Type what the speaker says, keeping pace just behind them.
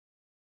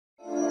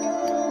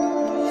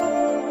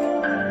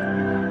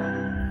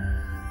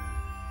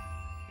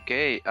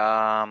Okay,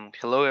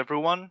 hello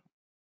everyone.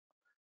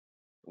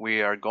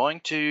 We are going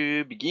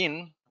to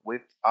begin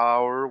with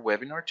our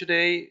webinar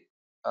today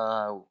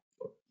uh,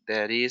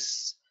 that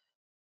is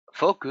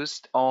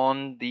focused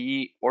on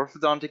the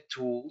orthodontic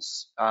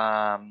tools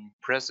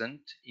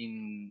present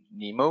in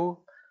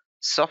Nemo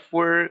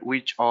software,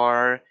 which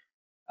are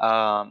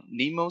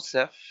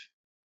Nemocef,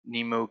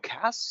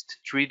 Nemocast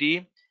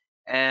 3D,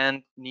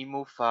 and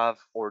Nemo5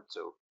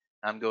 Ortho.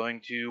 I'm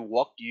going to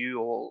walk you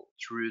all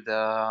through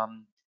the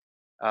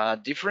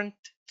different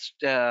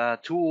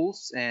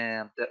tools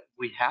and that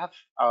we have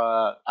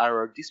at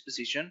our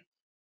disposition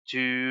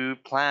to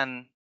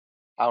plan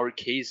our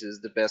cases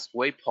the best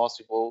way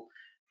possible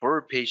for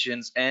our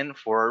patients and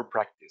for our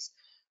practice.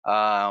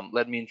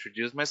 Let me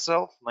introduce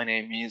myself. My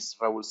name is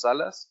Raul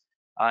Salas.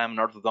 I'm an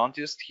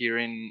orthodontist here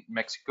in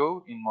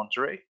Mexico, in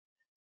Monterrey.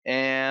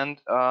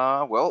 And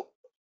well,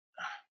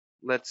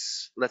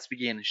 let's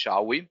begin,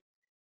 shall we?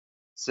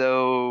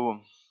 So,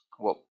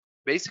 well,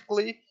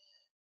 basically,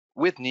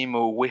 with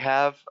Nemo, we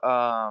have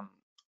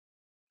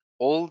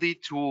all the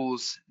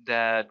tools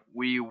that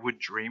we would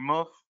dream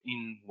of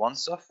in one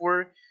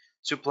software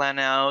to plan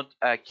out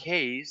a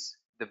case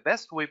the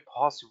best way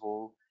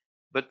possible,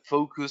 but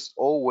focused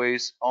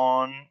always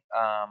on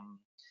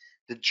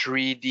the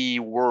 3D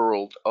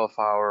world of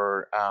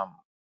our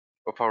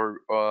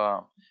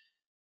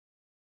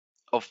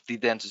of the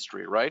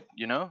dentistry, right?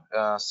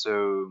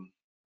 So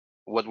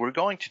what we're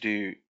going to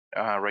do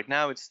right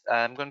now is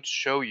I'm going to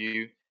show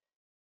you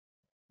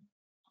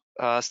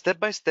step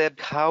by step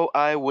how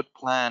I would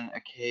plan a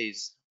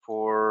case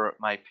for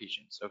my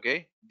patients.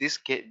 Okay, this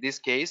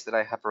case that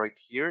I have right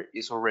here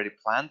is already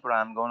planned, but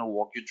I'm going to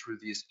walk you through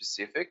the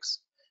specifics.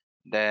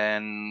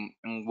 Then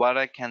what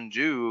I can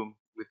do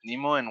with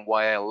Nemo and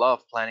why I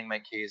love planning my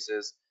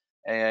cases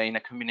in a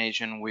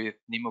combination with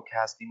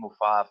NemoCast,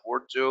 Nemo5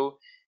 Ortho,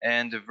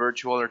 and the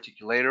virtual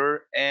articulator,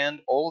 and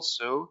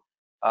also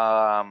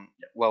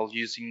well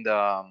using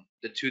the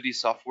 2D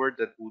software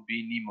that would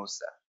be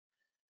NemoSet.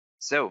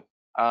 So,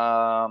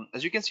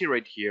 as you can see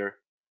right here,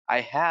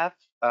 I have,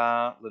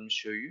 let me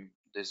show you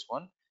this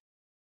one.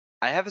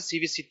 I have a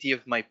CVCT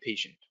of my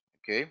patient,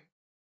 okay?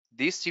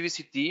 This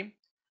CVCT,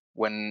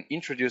 when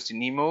introduced in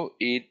Nemo,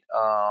 it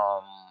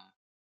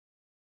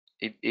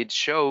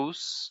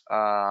shows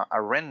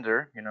a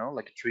render,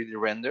 like a 3D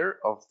render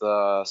of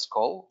the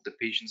skull, the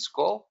patient's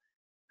skull.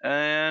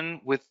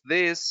 And with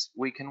this,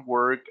 we can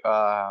work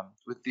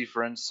with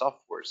different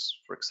softwares,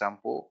 for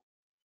example,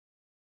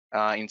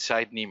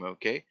 inside Nemo,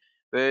 okay?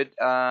 But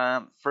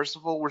first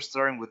of all, we're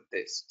starting with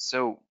this.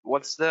 So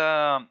what's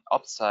the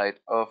upside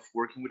of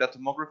working with a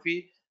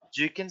tomography?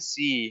 You can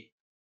see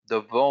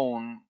the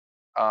bone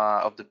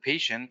of the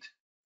patient,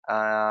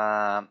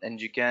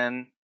 and you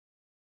can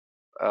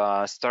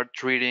start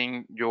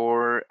treating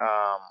your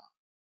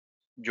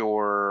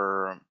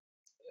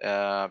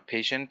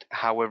patient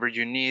however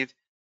you need,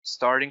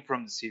 starting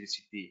from the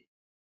CVCT.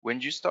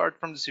 When you start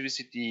from the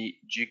CVCT,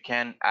 you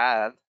can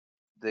add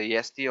the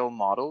STL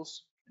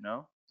models,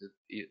 that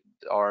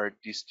are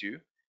these two.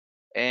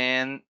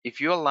 And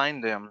if you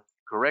align them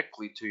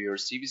correctly to your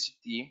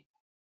CVCT,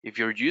 if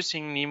you're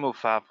using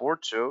Nemo5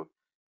 Ortho,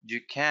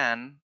 you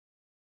can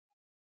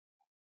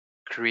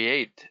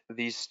create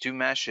these two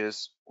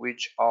meshes,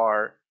 which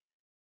are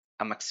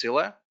a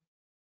maxilla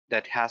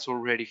that has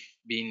already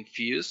been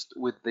fused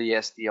with the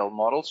STL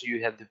model. So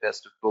you have the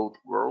best of both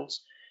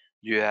worlds.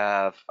 You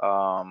have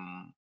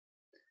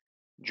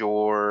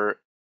your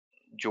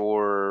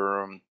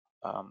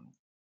um,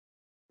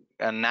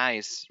 a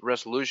nice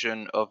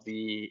resolution of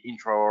the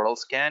intraoral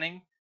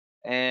scanning,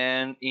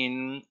 and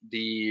in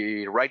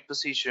the right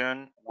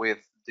position with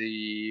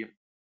the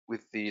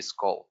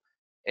skull.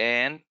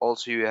 And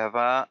also you have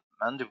a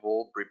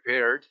mandible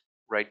prepared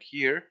right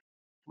here,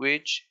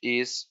 which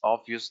is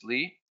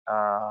obviously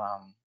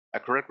a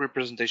correct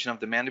representation of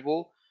the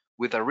mandible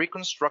with a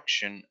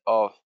reconstruction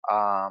of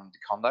the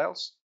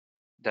condyles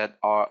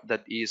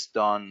that is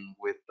done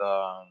with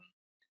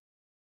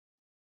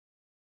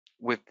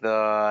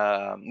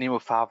the Nemo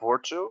 5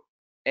 Ortho.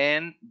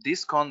 And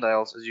these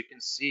condyles, as you can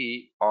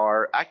see,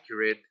 are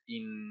accurate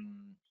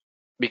in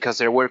because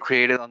they were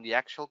created on the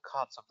actual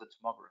cuts of the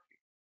tomography.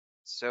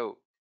 So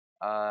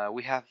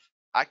we have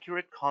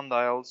accurate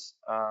condyles,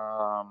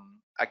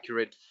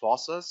 accurate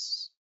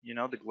fossas,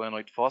 the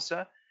glenoid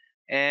fossa,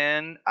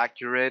 and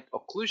accurate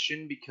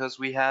occlusion because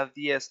we have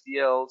the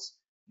STLs,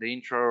 the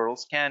intraoral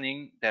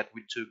scanning that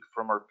we took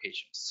from our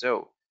patients.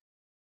 So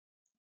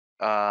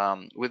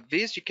with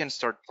this, you can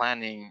start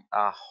planning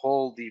a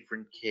whole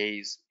different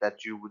case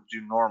that you would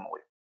do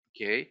normally,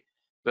 okay?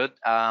 But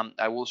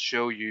I will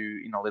show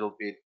you in a little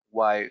bit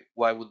why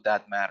would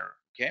that matter,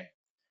 okay?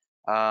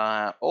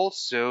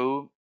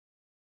 Also,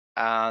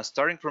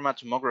 starting from a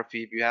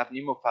tomography, if you have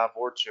Nemo5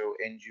 Ortho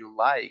and you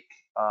like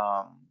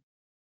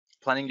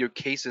planning your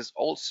cases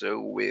also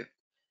with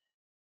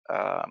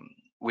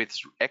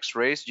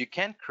X-rays, you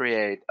can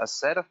create a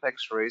set of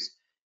X-rays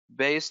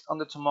based on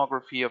the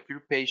tomography of your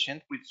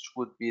patient, which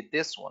would be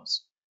this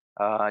ones.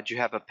 You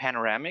have a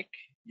panoramic,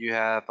 you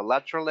have a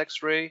lateral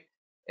X-ray,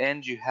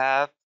 and you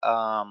have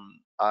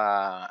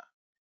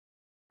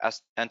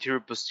as anterior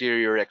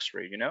posterior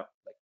X-ray, you know,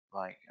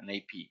 like an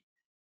AP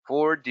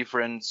for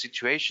different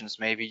situations.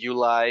 Maybe you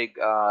like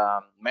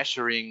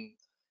measuring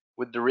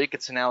with the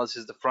rickets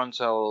analysis the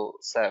frontal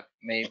ceph.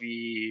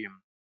 Maybe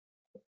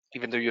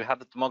even though you have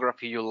the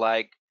tomography, you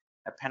like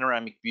a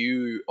panoramic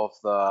view of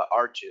the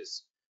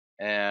arches,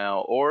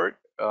 or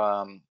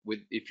with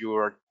if you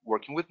are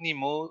working with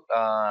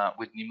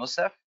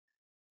Nemotec,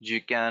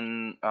 you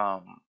can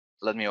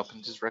let me open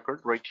this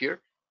record right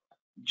here.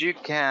 You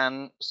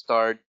can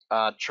start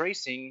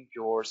tracing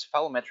your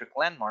cephalometric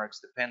landmarks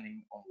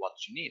depending on what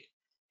you need.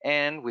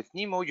 And with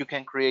Nemo, you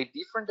can create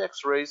different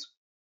X-rays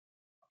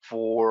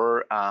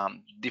for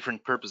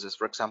different purposes.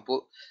 For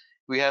example,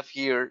 we have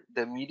here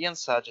the median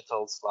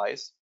sagittal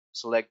slice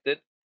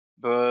selected,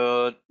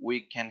 but we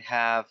can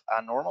have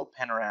a normal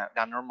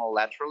a normal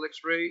lateral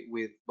X-ray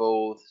with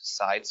both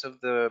sides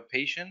of the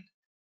patient.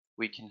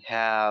 We can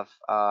have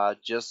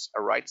just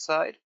a right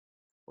side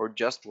or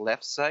just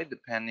left side,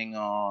 depending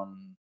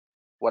on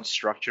what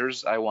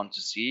structures I want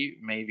to see.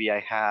 Maybe I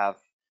have,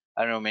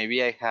 I don't know,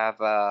 maybe I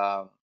have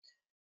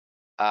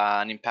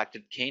an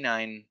impacted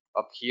canine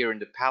up here in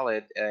the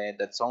palate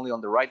that's only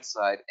on the right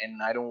side,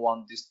 and I don't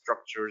want these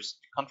structures,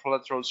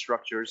 contralateral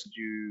structures,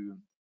 to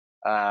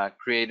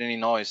create any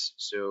noise.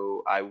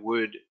 So I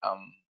would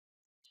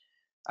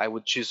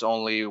choose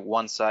only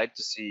one side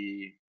to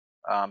see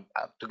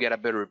to get a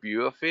better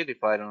view of it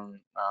if I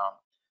don't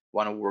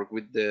want to work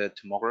with the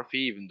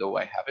tomography, even though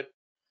I have it.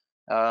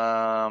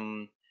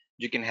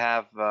 You can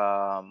have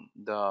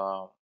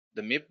the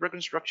MIP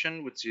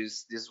reconstruction, which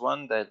is this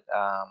one that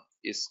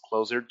is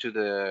closer to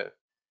the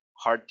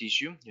hard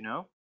tissue, you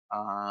know,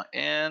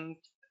 and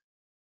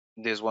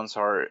these ones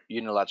are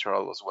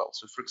unilateral as well.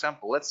 So for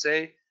example, let's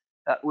say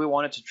that we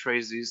wanted to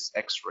trace this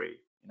X-ray,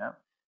 you know.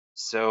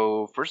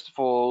 So first of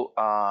all,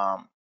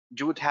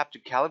 you would have to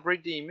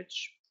calibrate the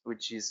image,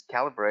 which is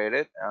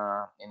calibrated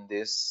in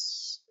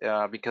this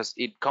because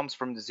it comes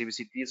from the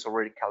CBCT. It's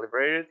already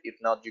calibrated. If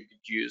not, you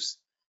could use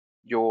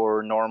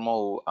your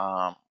normal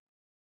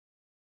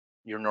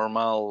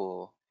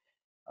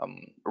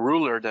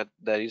ruler that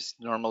is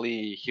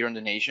normally here in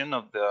the nation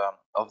of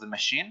the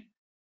machine.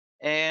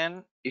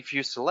 And if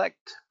you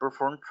select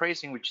perform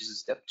tracing, which is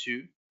step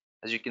 2,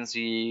 as you can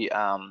see,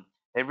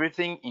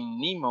 everything in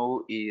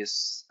Nemo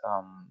is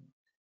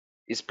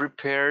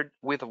prepared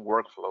with a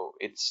workflow.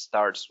 It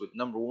starts with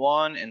number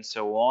 1 and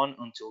so on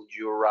until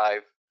you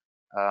arrive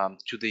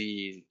to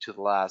the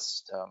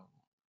last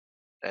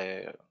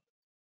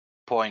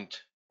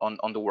point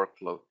on the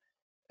workflow.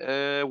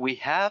 We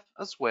have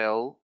as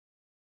well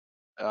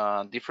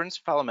different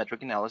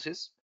cephalometric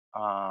analysis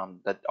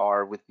that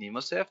are with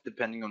Nemotec,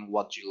 depending on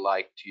what you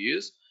like to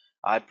use.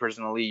 I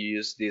personally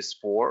use these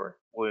for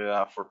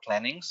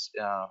plannings,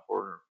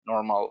 for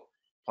normal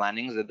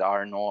plannings that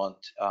are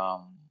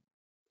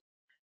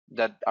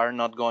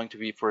not going to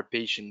be for a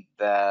patient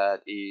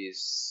that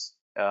is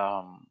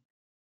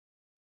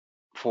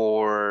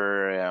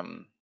for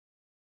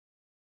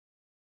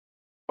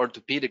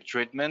orthopedic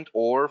treatment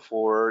or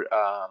for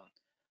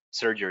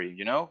surgery,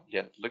 you know.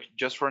 Yeah, look,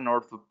 just for an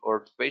ortho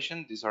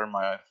patient, these are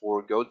my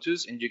 4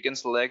 go-tos, and you can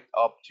select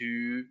up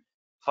to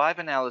 5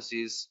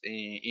 analyses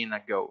in a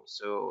go.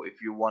 So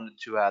if you wanted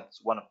to add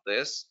one of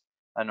this,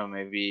 I know,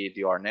 maybe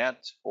the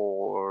Arnett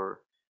or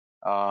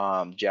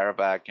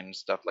Jarabac and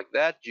stuff like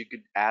that, you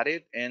could add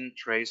it and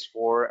trace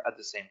 4 at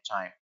the same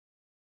time.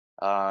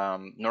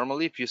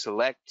 Normally, if you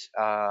select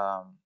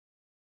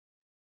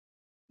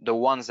the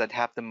ones that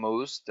have the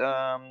most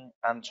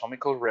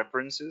anatomical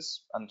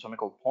references,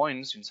 anatomical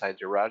points inside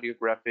your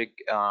radiographic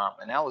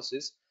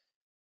analysis,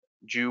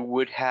 you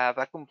would have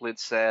a complete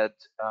set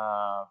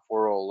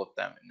for all of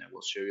them, and I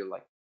will show you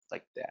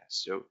like that.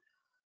 So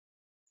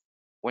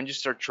when you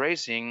start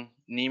tracing,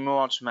 Nemo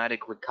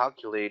automatically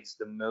calculates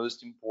the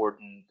most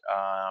important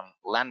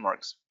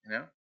landmarks, you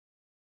know.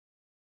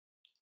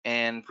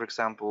 And for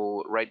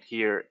example, right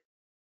here,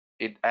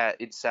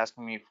 it's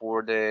asking me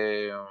for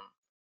the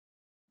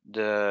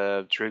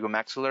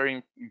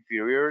trigomaxillary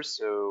inferior,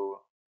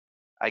 so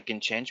I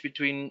can change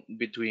between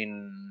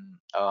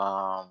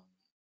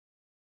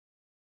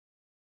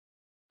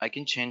I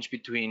can change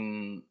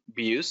between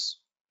views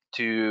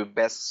to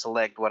best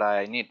select what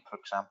I need. For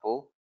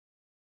example,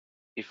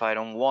 if I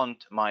don't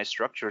want my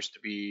structures to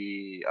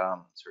be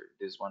sorry,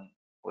 this one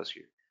was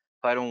here.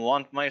 If I don't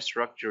want my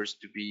structures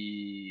to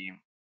be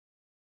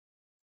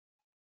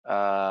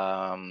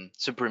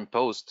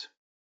superimposed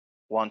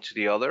one to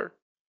the other,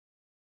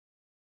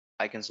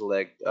 I can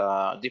select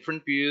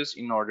different views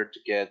in order to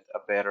get a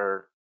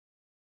better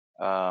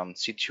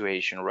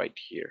situation right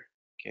here.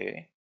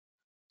 Okay,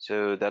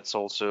 so that's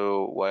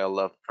also why I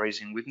love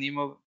tracing with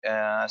Nemo,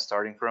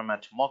 starting from a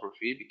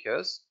tomography,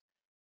 because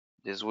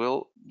this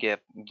will give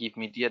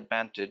me the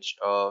advantage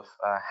of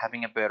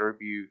having a better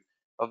view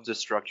of the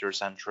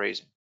structures I'm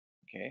tracing.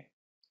 Okay,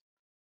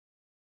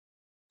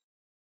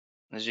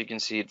 as you can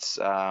see, it's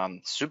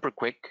super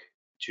quick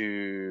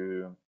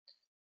to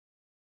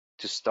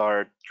to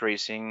start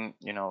tracing,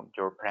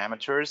 your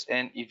parameters.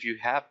 And if you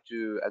have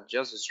to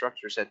adjust the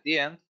structures at the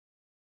end,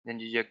 then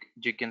you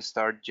can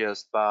start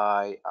just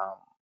by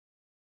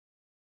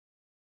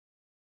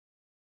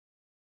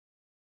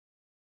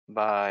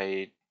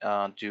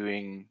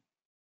doing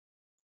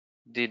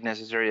the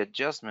necessary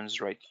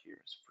adjustments right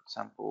here. So for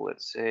example,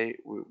 let's say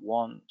we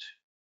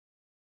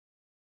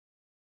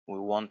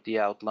want the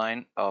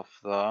outline of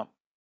the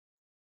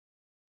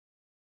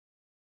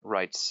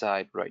right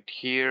side right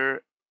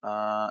here.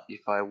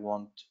 If I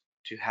want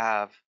to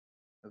have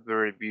a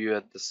better view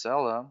at the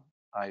cella,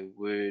 I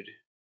would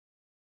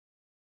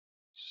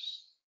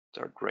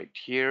start right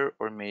here,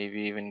 or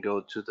maybe even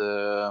go to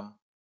the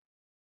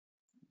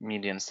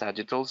median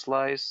sagittal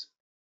slice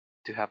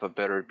to have a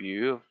better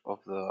view of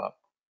the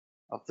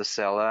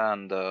cella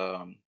and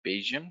the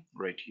patient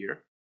right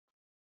here.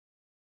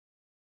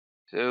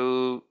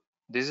 So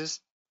this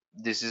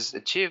is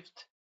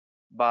achieved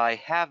by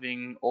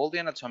having all the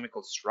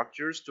anatomical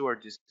structures to our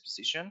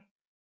disposition.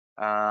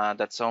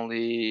 That's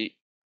only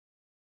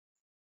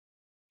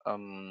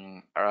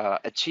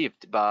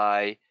achieved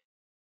by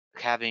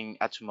having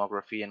a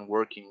tomography and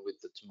working with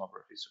the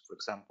tomography. So for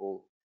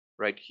example,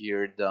 right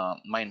here,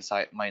 my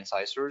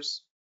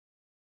incisors.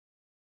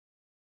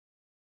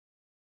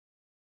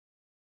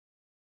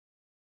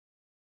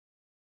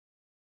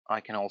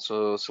 I can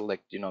also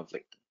select, like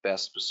the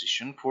best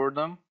position for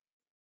them.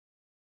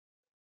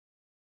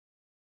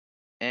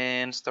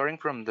 And starting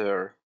from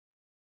there,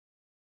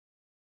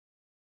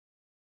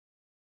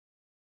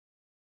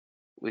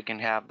 we can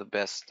have the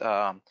best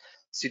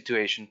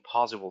situation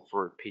possible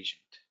for a patient.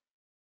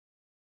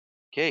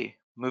 Okay,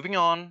 moving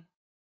on.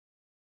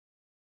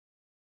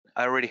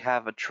 I already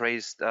have a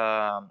traced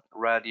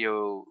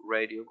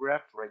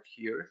radiograph right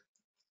here,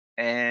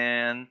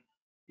 and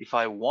if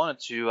I wanted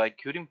to, I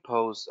could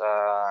impose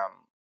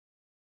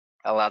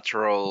a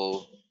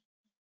lateral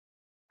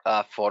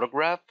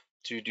photograph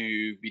to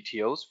do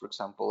BTOs. For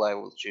example, I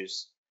will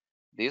choose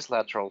this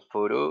lateral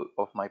photo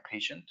of my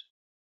patient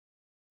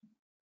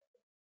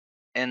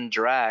and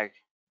drag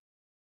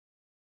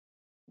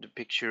the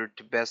picture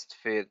to best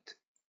fit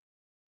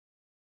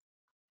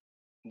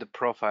the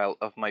profile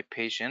of my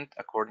patient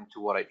according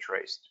to what I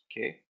traced.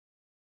 Okay,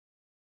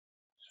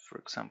 for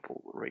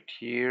example, right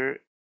here,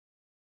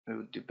 it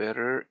would do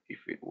better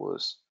if it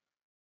was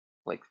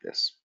like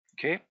this.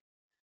 Okay,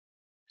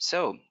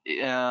 so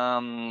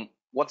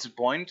what's the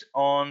point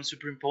on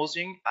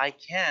superimposing? I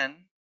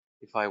can,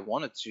 if I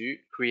wanted to,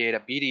 create a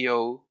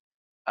video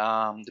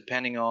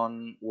depending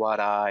on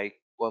what I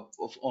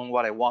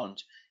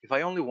want. If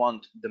I only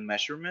want the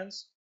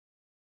measurements,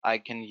 I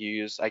can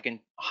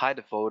hide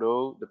the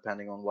photo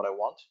depending on what I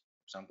want.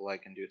 For example, I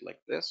can do it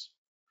like this.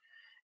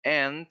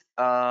 And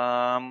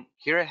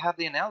here I have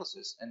the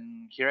analysis,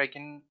 and here I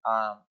can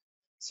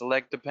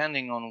select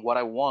depending on what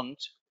I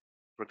want.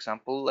 For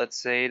example, let's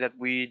say that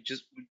we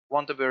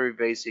want a very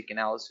basic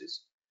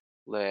analysis.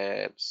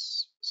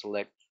 Let's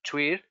select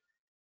tweet,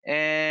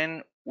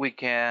 and we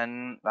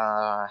can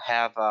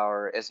have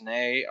our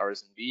SNA, our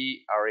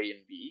SNB, our A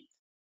and B.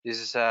 This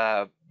is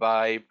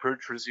by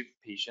protrusive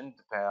patient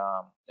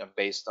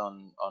based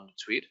on the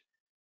tweet.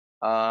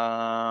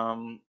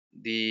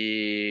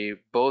 The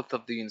both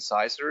of the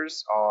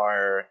incisors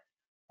are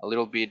a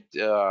little bit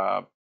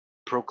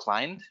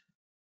proclined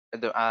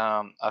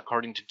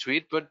according to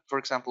tweet. But for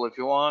example, if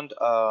you want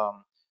a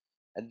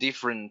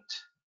different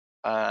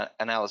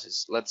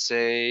analysis, let's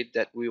say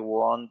that we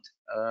want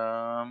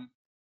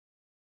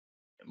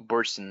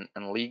Burson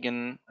and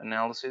Ligon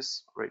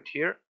analysis right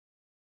here.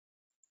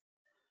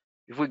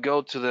 If we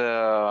go to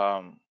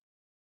the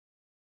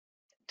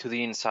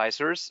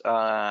incisors,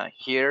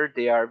 here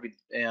they are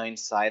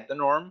inside the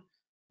norm,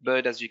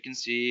 but as you can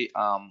see,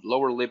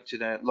 lower lip to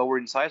the lower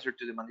incisor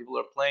to the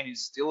mandibular plane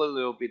is still a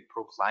little bit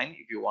proclined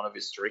if you want to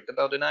be strict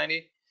about the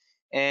 90,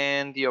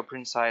 and the upper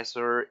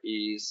incisor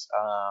is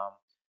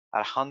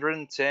at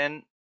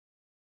 110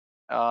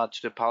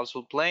 to the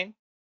palatal plane,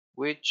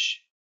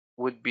 which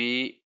would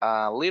be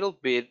a little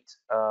bit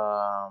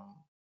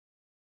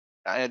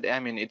I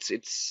mean, it's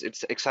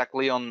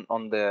exactly on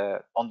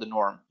the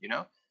norm,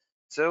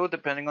 So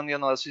depending on the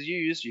analysis you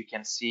use, you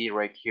can see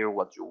right here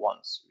what you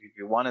want. So if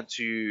you wanted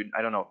to,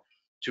 I don't know,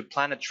 to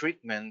plan a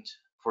treatment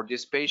for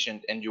this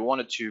patient and you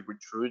wanted to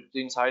retrude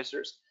the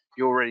incisors,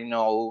 you already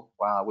know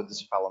with the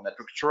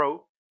cephalometric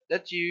throw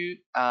that you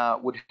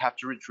would have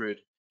to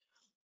retrude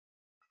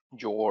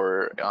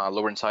your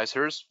lower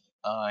incisors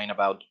in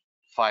about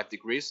 5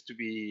 degrees to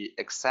be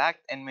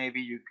exact, and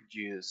maybe you could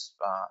use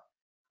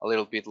a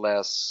little bit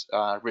less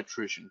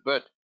retrusion.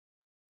 But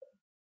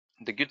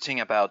the good thing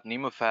about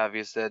Nemofab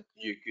is that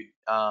you could,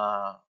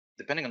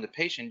 depending on the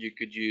patient, you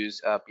could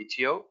use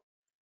PTO,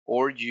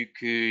 or you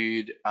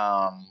could,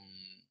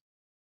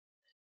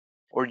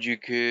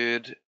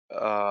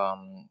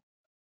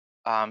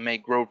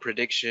 make growth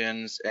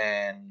predictions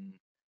and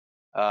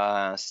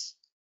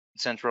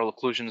central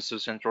occlusions to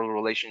central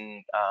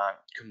relation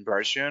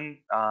conversion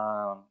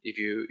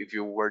if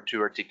you were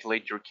to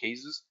articulate your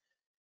cases.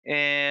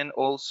 And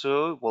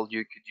also, well,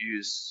 you could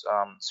use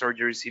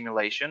surgery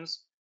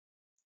simulations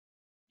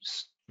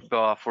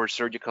for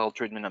surgical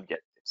treatment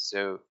objectives.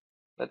 So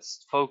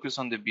let's focus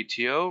on the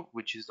BTO,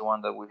 which is the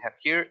one that we have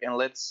here, and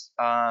let's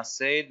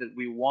say that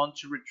we want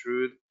to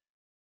retrude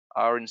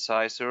our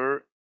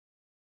incisor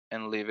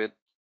and leave it,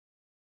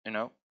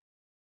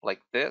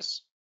 like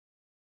this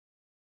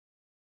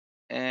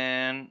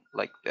and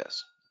like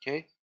this.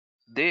 Okay,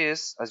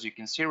 this, as you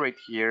can see right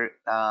here,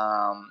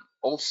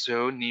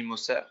 also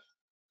Nemotec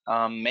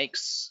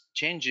makes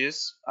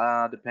changes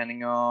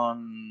depending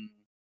on,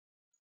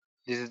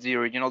 this is the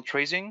original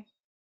tracing,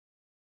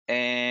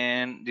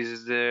 and this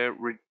is the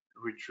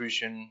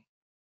retrusion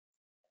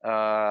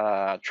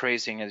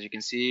tracing. As you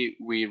can see,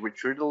 we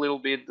retrude a little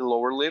bit the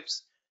lower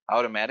lips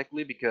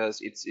automatically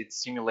because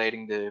it's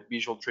simulating the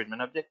visual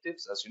treatment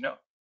objectives, as you know,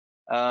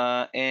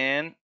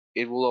 and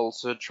it will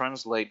also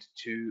translate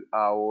to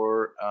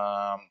our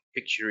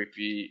picture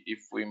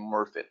if we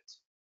morph it.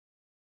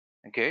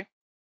 Okay,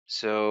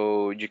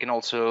 so you can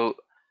also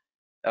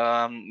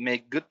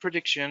make good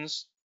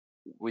predictions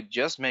with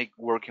just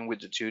working with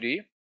the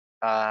 2D,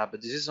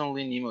 but this is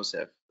only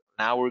Nemotec.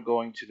 Now we're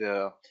going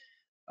to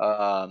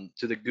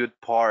the good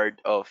part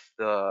of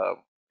the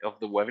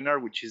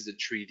webinar, which is the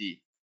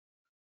 3D.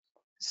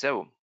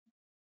 So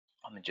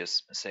let me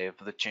just save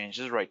the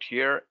changes right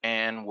here,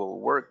 and we'll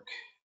work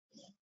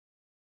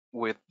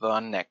with the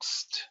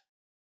next.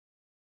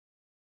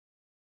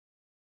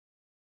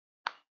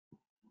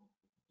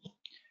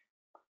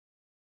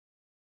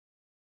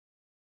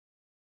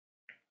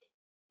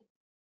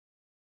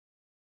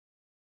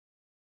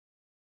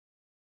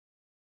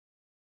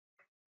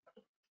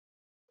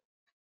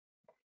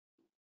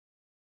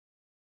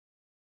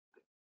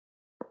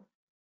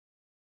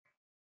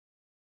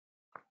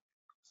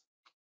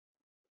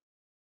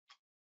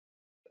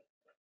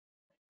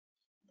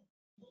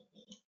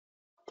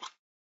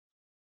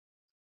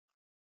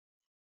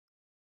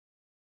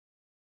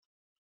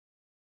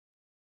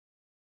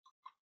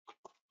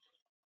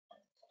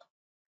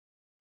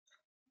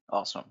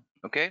 Awesome.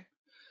 Okay,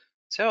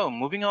 so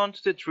moving on to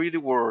the 3D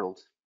world.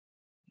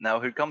 Now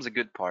here comes a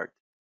good part.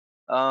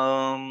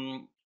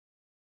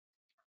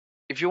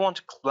 If you want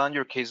to plan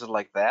your cases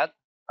like that,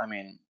 I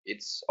mean,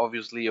 it's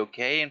obviously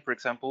okay. And for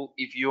example,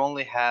 if you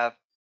only have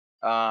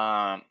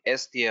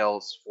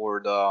STLs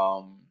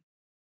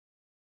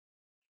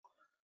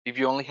if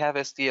you only have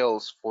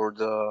STLs for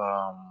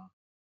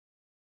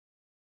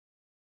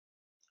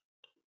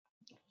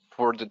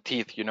the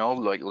teeth,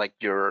 like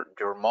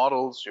your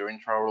models, your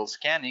intraoral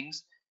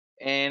scannings,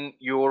 and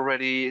you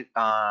already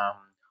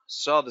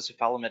saw the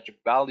cephalometric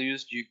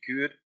values, you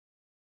could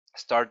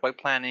start by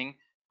planning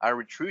a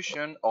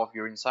retrusion of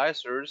your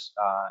incisors,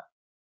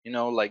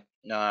 like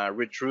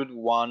retrude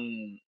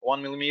 1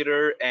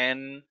 millimeter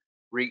and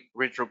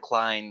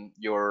retrocline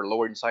your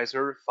lower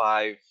incisor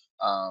 5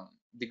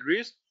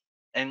 degrees,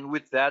 and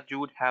with that you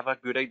would have a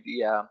good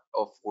idea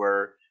of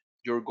where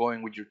you're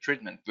going with your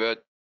treatment.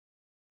 But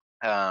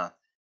uh,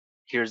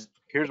 here's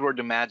where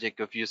the magic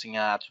of using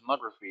a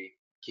tomography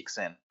kicks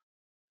in.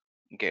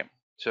 Okay,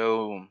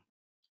 so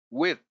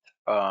with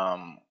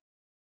um,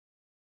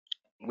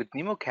 with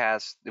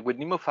NemoCast, with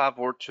NemoFab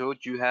Ortho,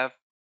 you have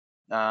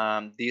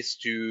these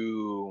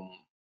two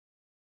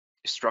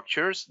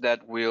structures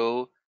that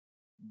will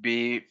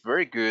be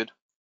very good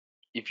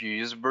if you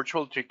use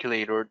virtual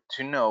articulator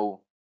to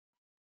know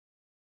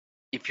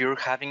if you're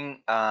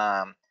having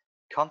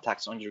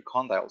contacts on your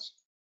condyles.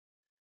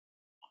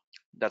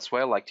 That's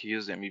why I like to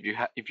use them.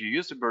 If you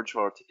use the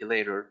virtual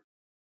articulator,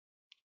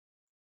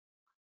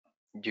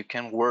 you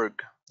can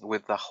work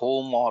with the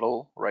whole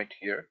model right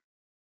here.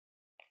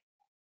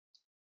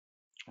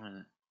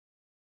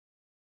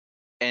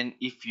 And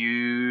if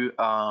you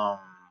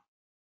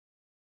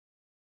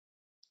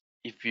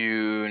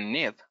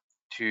need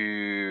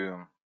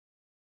to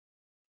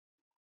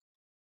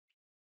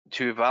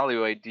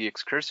evaluate the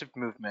excursive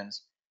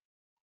movements,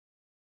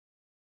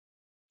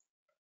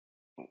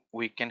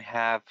 we can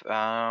have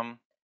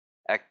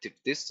active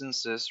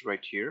distances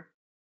right here,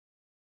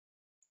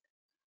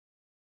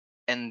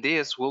 and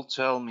this will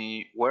tell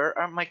me where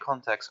my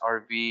contacts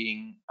are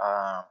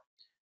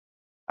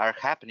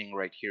happening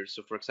right here.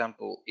 So for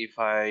example, if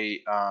I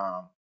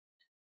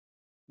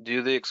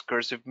do the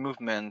excursive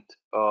movement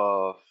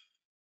of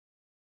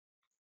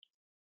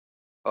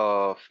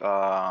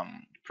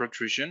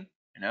protrusion,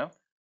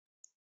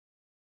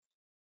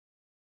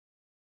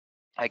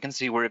 I can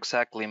see where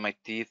exactly my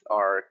teeth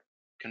are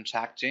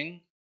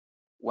contacting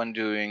when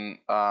doing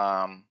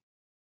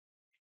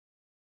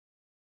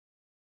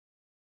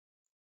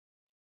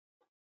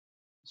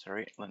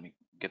sorry, let me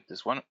get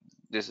this one.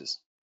 This is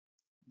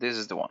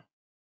the one.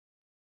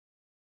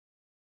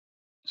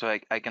 So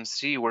I can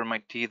see where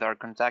my teeth are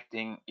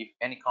contacting if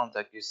any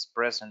contact is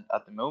present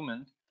at the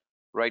moment.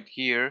 Right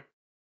here,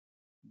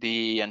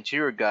 the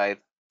anterior guide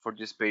for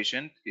this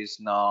patient is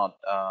not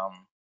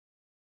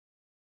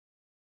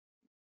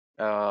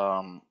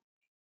um,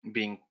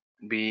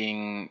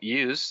 being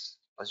used,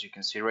 as you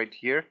can see right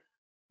here.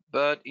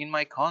 But in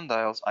my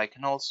condyles, I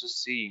can also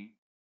see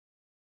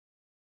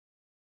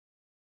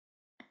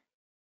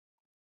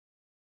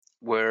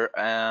where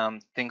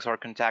things are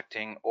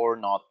contacting or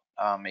not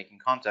making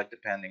contact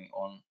depending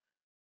on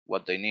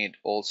what they need.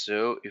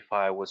 Also, if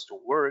I was to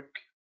work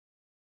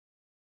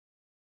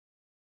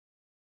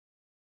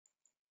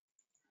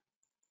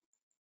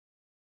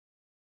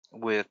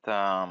with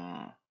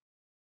my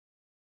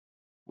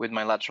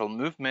lateral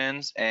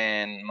movements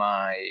and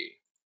my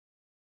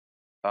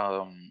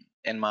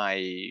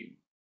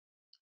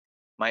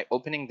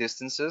opening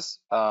distances,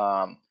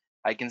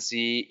 I can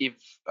see if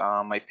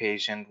my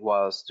patient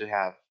was to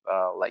have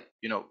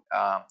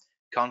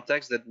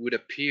contacts that would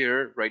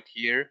appear right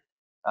here,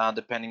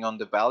 depending on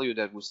the value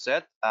that we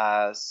set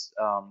as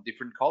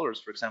different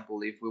colors. For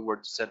example, if we were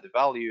to set the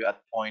value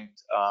at point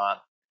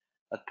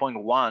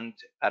 1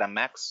 at a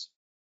max,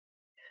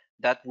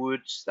 that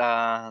would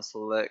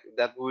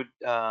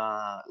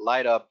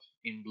light up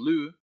in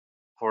blue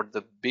for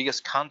the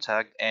biggest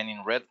contact and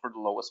in red for the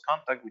lowest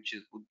contact, which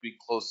would be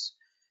close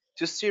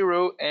to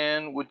 0,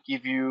 and would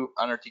give you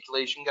an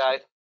articulation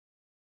guide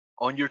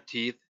on your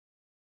teeth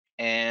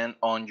and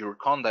on your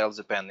condyles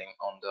depending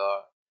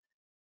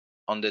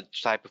on the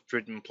type of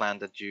treatment plan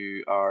that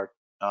you are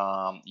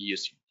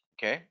using.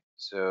 Okay,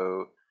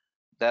 so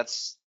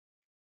that's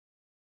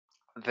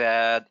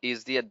that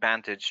is the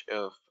advantage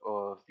of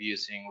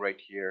using right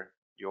here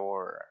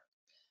your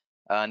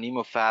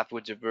Nemotec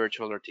with the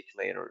virtual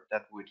articulator.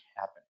 That would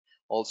happen.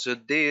 Also,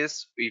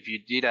 this, if you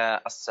did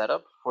a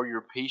setup for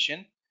your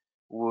patient,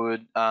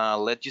 would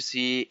let you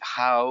see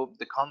how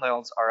the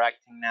condyles are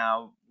acting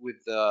now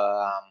with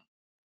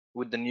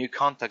the new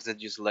contacts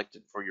that you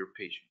selected for your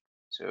patient.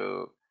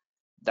 So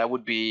that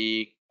would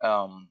be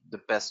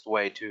the best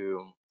way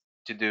to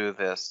do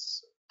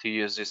this, to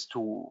use this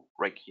tool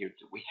right here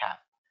that we have.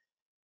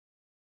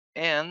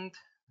 And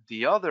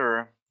the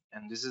other,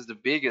 and this is the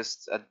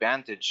biggest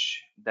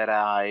advantage that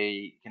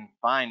I can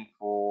find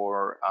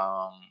for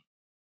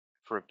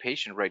a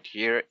patient right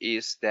here,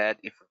 is that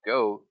if we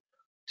go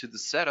to the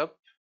setup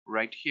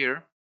right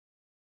here,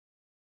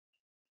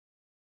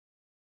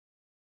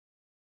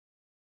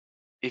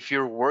 if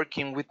you're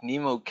working with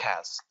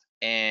Nemotec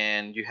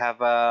and you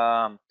have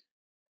a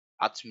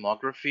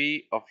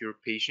tomography of your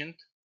patient,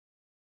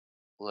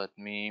 let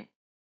me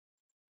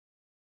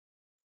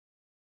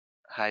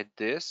hide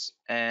this,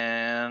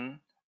 and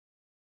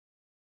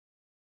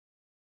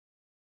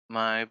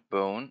my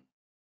bone,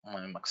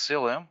 my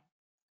maxilla.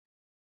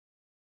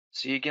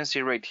 So you can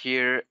see right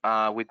here,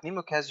 with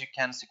Nemotec you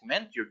can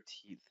segment your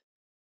teeth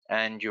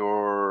and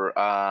your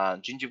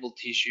gingival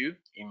tissue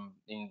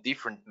in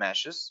different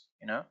meshes,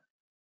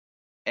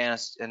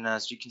 and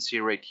as you can see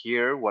right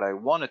here, what I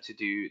wanted to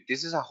do,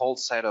 this is a whole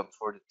setup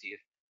for the teeth.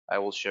 I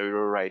will show you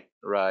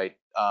right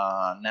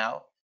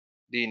now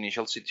the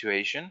initial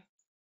situation.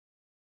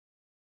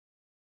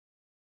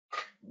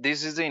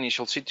 This is the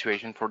initial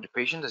situation for the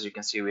patient. As you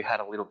can see, we had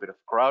a little bit of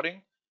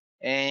crowding,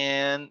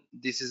 and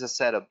this is a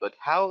setup. But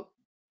how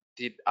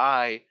did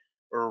I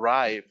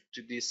arrive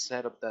to this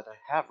setup that I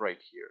have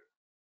right here?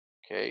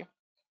 Okay,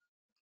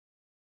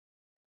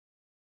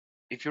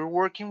 if you're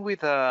working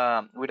with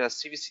a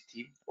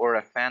CBCT or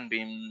a fan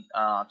beam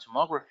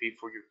tomography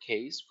for your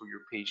case, for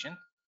your patient,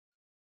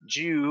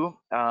 you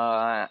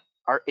are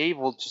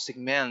able to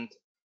segment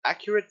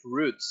accurate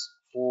roots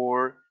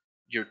for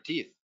your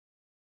teeth.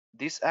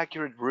 These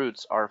accurate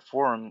roots are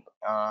formed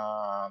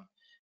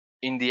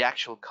in the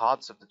actual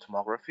cuts of the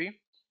tomography,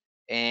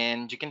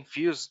 and you can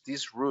fuse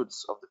these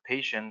roots of the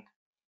patient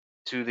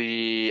to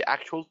the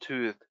actual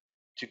tooth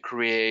to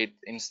create,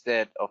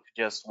 instead of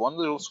just one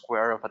little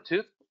square of a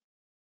tooth,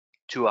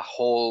 to a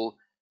whole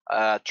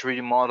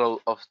 3D model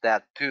of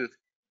that tooth.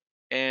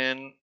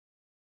 And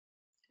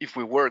if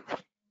we work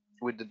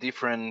with the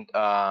different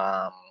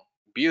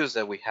views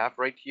that we have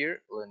right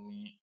here, let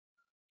me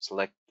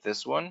select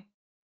this one.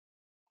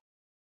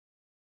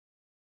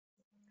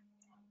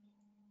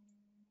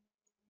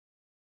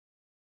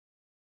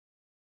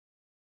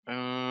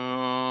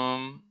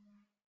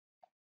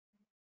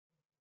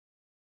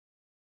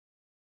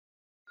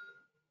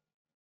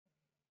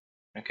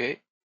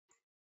 Okay,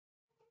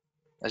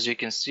 as you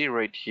can see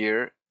right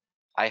here,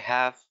 I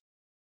have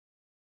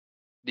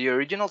the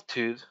original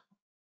tooth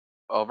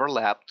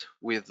overlapped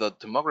with the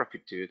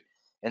tomography tooth,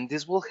 and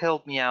this will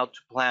help me out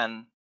to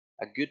plan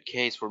a good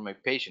case for my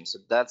patient. So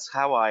that's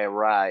how I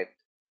arrived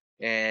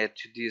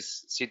to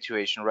this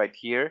situation right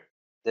here.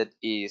 That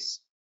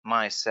is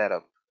my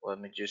setup. Let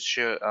me just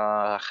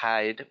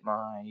hide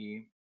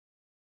my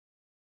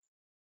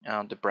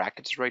the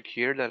brackets right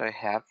here that I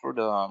have for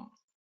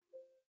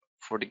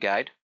the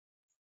guide,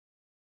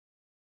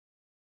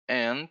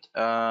 and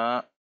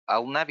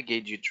I'll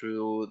navigate you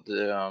through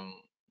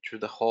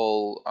the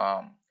whole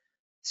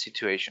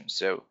situation.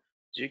 So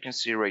as you can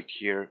see right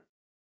here,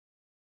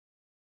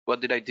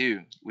 what did I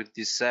do with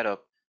this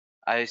setup?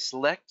 I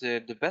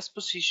selected the best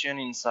position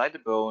inside the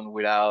bone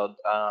without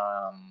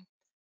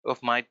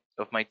of my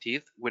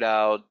teeth,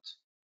 without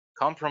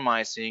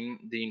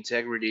compromising the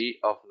integrity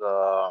of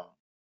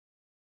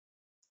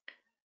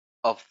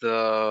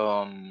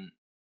the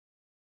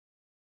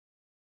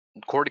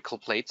cortical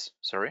plates.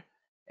 Sorry,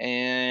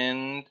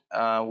 And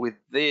with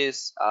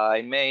this,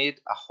 I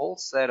made a whole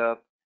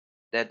setup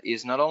that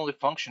is not only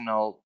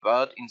functional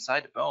but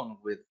inside the bone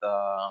with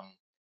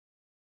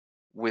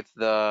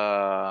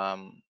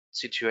the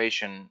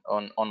situation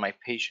on my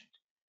patient.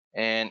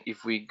 And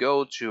if we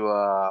go to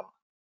a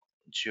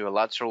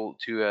lateral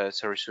to a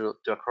sorry to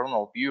a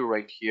coronal view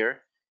right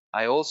here,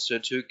 I also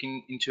took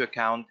into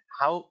account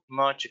how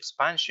much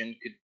expansion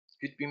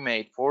could be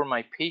made for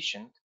my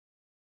patient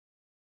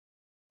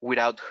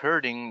without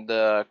hurting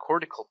the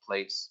cortical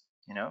plates.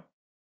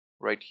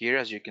 Right here,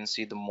 as you can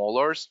see, the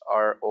molars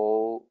are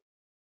all.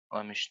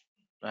 Let me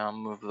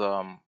move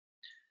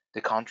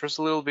the contrast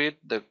a little bit.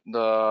 The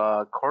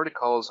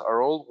corticals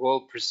are all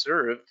well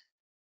preserved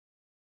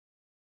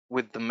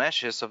with the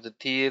meshes of the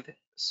teeth,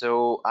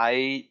 so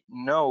I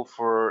know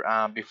for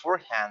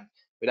beforehand,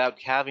 without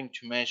having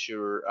to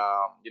measure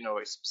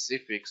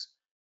specifics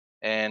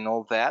and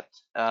all that,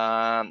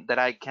 that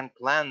I can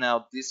plan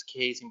out this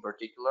case in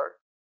particular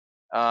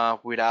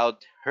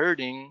without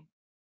hurting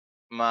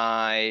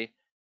my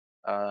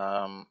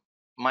um,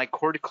 my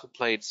cortical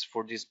plates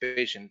for this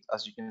patient.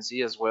 As you can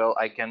see as well,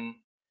 I can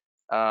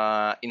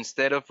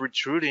instead of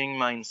retruding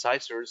my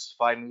incisors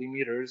 5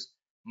 millimeters,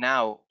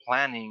 now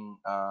planning,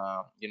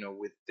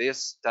 with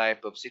this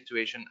type of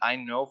situation, I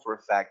know for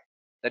a fact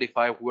that if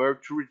I were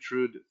to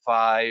retrude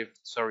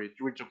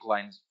to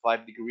retrocline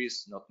 5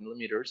 degrees, not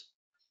millimeters,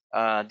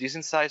 this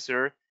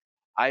incisor,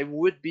 I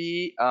would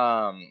be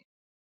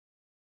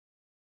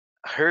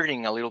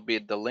hurting a little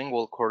bit the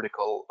lingual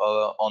cortical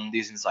on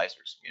these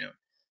incisors.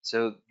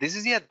 So this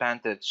is the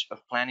advantage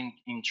of planning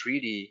in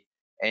 3D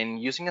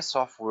and using a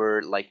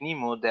software like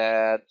Nemo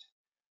that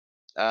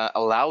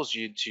allows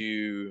you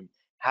to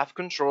have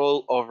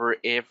control over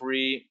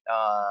every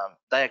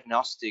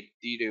diagnostic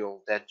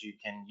detail that you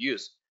can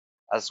use.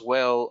 As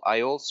well,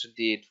 I also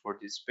did for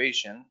this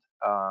patient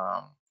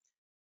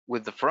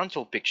with the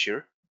frontal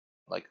picture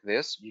like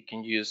this. You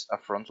can use a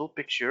frontal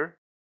picture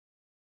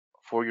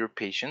for your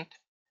patient,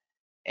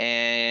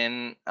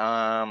 and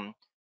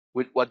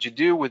with what you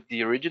do with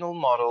the original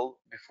model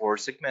before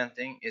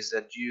segmenting is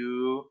that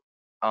you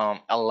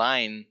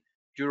align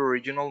your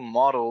original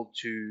model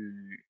to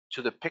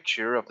the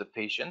picture of the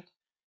patient,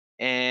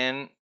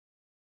 and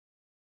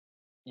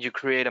you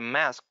create a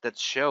mask that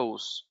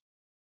shows.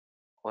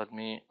 Let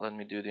me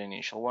do the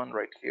initial one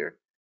right here.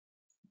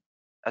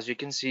 As you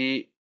can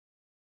see,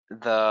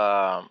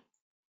 the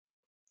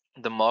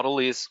the model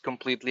is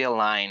completely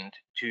aligned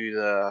to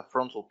the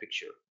frontal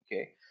picture.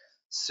 Okay,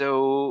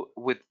 so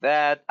with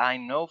that, I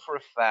know for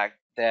a fact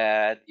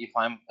that if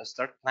I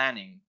start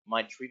planning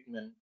my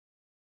treatment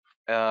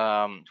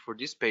for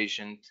this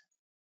patient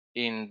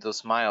in the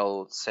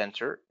smile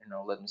center,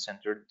 let me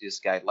center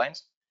these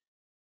guidelines.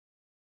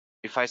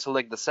 If I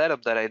select the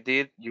setup that I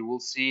did, you will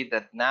see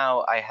that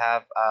now I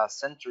have a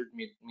centered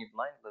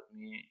midline. Let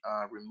me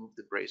remove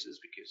the braces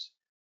because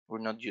we're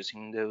not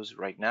using those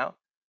right now.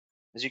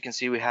 As you can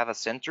see, we have a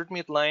centered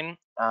midline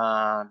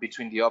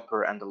between the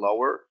upper and the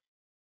lower,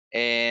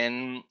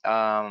 and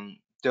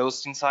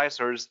those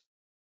incisors,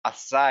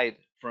 aside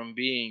from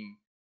being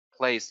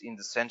placed in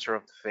the center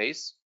of the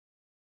face,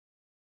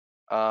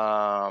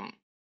 um,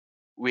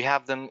 we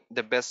have them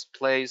the best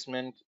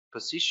placement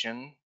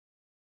position.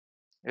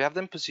 We have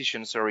them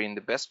positioned, sorry, in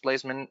the best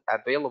placement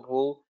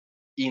available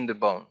in the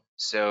bone.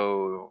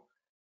 So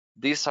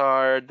these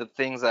are the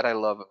things that I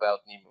love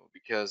about Nemo,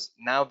 because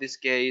now this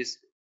case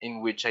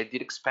in which I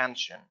did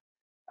expansion,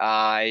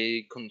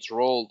 I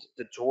controlled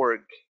the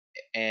torque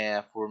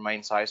for my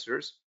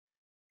incisors,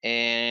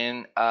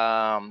 and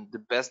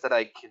the best that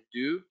I could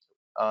do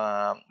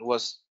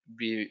was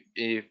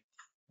if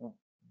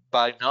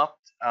by not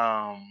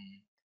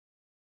um,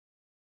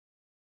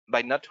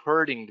 by not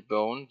hurting the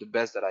bone, the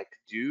best that I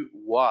could do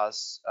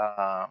was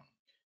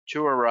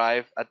to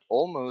arrive at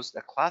almost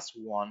a class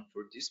 1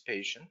 for this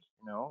patient.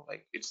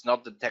 Like it's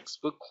not the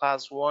textbook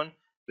class 1,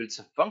 but it's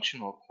a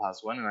functional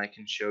class 1, and I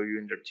can show you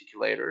in the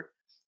articulator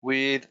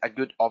with a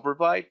good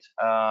overbite,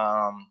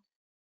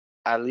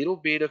 a little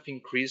bit of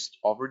increased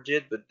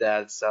overjet, but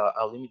that's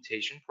a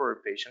limitation for a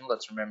patient.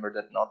 Let's remember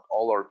that not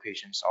all our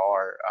patients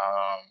are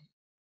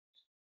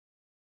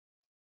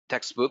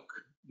textbook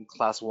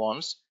class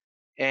 1s,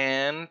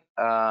 and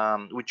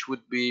which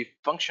would be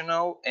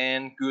functional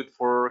and good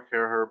for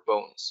her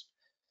bones.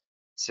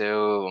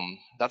 So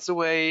that's the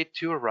way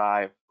to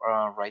arrive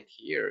right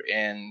here.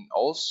 And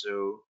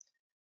also,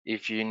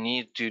 if you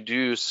need to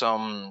do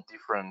some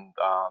different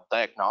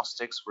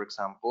diagnostics, for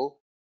example,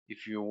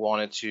 if you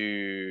wanted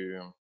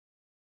to,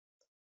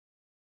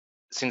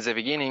 since the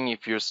beginning,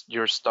 if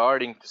you're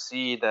starting to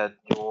see that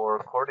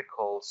your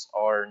corticals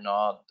are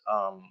not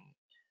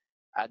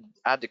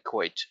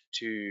adequate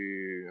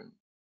to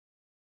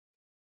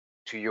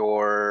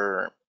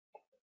your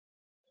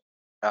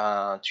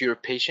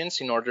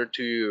patients, in order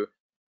to,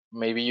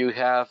 maybe you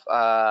have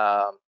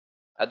a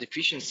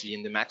deficiency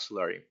in the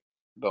maxillary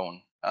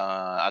bone,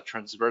 a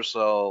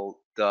transversal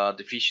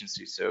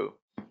deficiency, so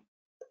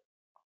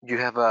you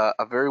have a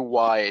very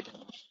wide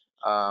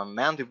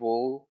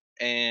mandible,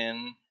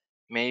 and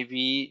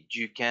maybe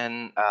you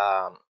can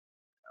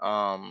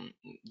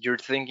you're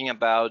thinking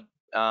about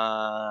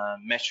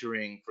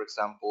measuring, for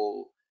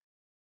example,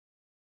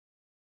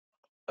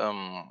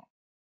 um,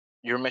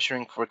 you're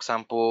measuring, for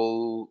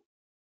example,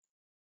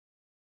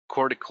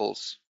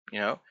 corticals,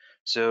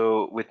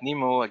 So with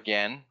Nemo,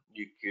 again,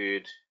 you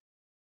could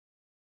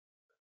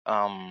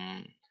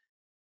um,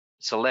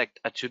 select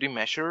a 2D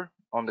measure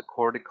on the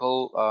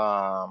cortical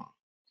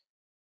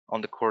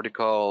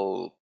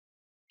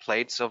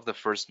plates of the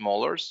first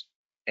molars,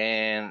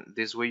 and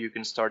this way you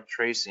can start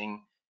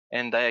tracing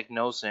and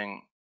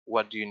diagnosing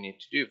what do you need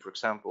to do. For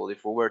example,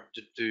 if we were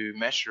to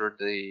measure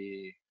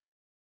the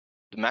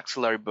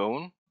maxillary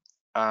bone,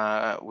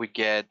 we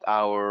get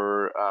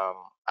our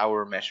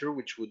measure,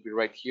 which would be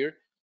right here.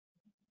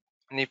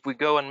 And if we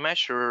go and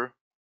measure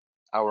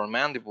our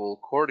mandible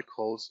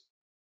corticals,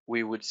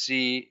 we would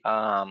see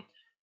how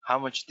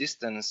much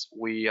distance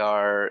we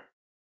are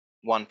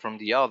one from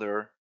the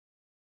other.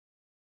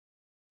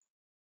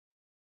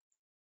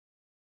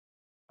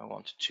 I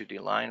want a 2D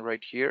line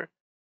right here.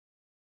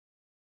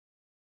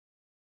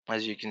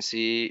 As you can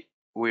see,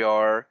 we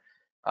are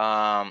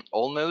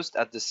almost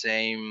at the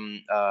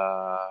same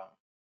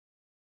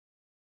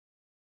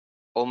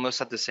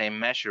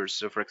measures.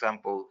 So, for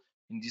example,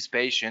 in this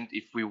patient,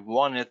 if we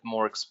wanted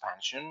more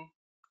expansion,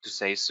 to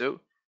say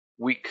so,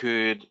 we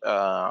could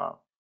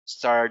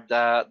start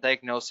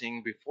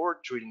diagnosing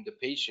before treating the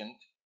patient.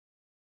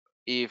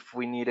 If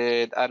we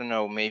needed, I don't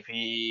know,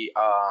 maybe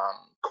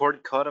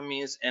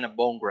corticotomies and a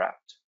bone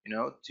graft,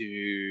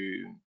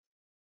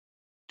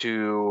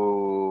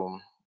 to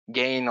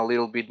gain a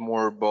little bit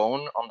more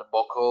bone on the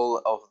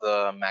buccal of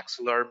the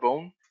maxillary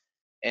bone,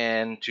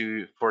 and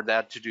for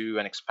that to do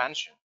an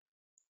expansion.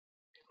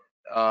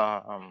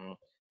 Um,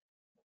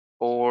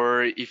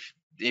 or if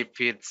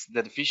it's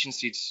the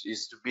deficiency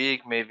is too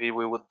big, maybe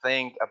we would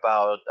think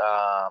about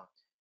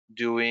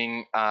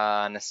doing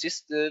an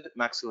assisted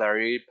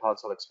maxillary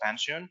palatal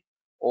expansion,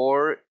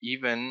 or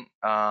even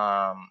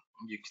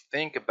you could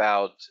think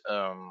about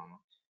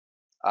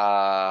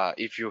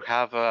if you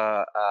have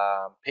a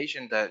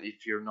patient that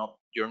if you're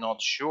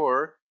not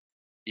sure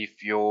if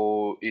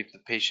the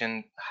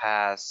patient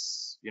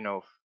has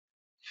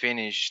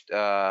finished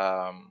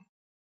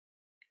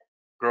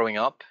growing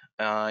up,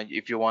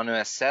 if you want to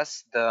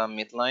assess the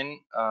midline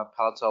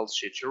palatal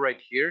suture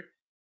right here,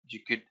 you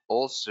could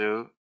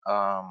also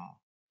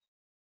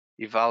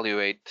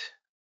evaluate.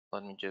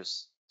 Let me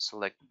just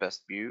select the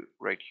best view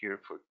right here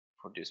for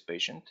this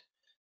patient.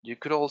 You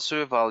could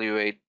also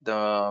evaluate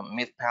the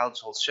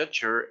mid-palatal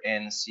suture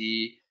and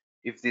see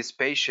if this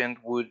patient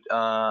would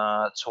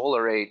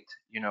tolerate,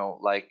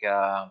 like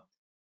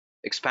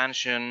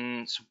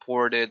expansion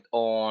supported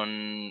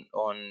on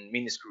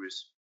mini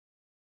screws.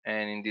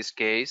 And in this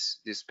case,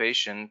 this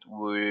patient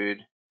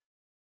would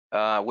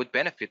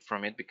benefit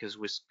from it because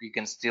we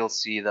can still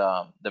see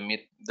the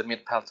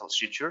mid palatal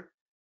suture.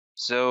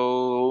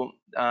 So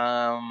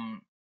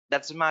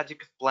that's the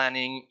magic of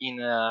planning in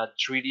a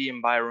 3D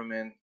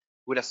environment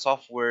with a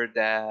software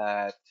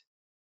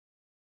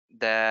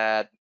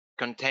that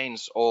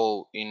contains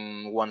all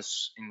in one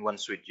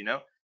suite,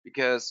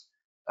 because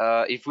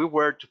if we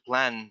were to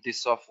plan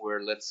this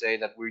software, let's say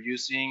that we're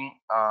using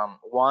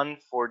one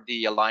for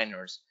the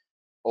aligners,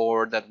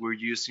 or that we're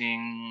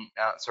using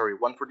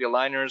one for the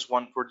aligners,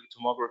 one for the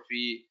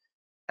tomography,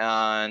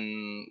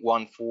 and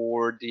one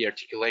for the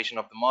articulation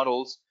of the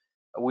models,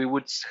 we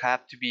would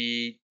have to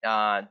be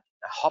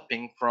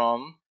hopping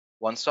from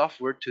one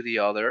software to the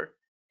other,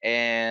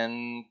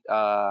 and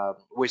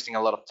wasting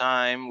a lot of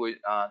time with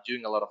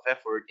doing a lot of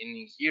effort.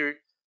 In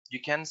here you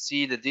can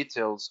see the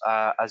details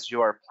as you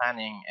are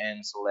planning,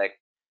 and select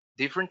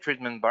different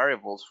treatment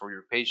variables for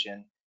your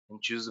patient, and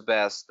choose the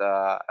best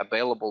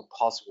available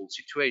possible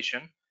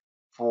situation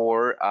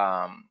for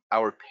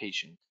our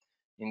patient.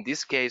 In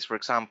this case, for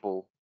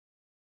example,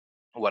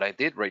 what I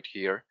did right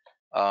here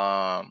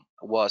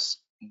was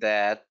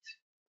that,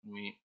 let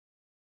me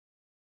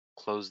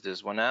close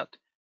this one out.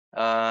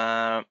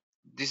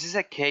 This is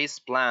a case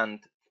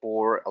planned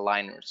for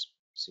aligners.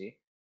 See,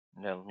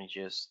 now let me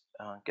just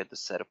get the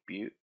setup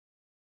view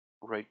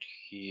right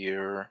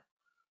here.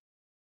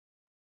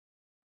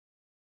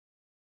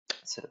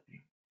 Setup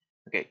view.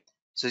 Okay,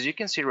 so as you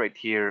can see right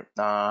here,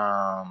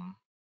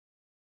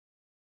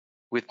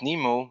 with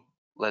Nemo,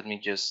 let me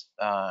just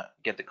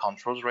get the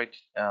controls right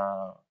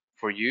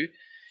for you.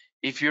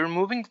 If you're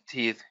moving the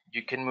teeth,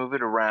 you can move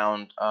it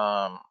around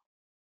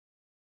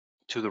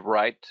to the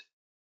right,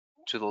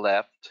 to the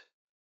left.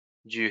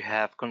 You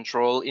have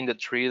control in the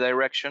 3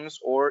 directions,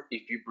 or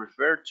if you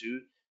prefer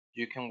to,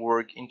 you can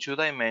work in 2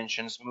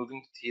 dimensions,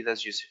 moving the teeth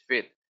as you see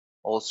fit.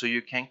 Also,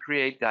 you can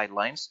create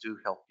guidelines to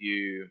help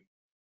you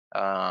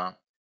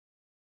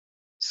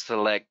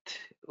select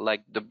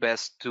like the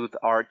best tooth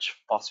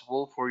arch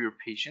possible for your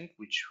patient,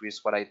 which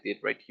is what I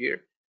did right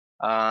here.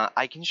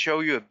 I can show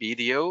you a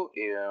video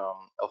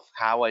of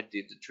how I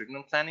did the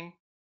treatment planning.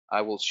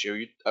 I will show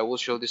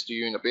this to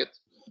you in a bit,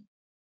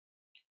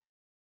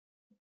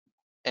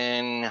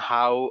 and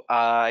how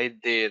I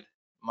did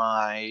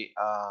my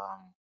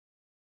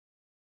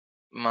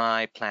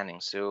my planning.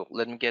 So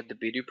let me get the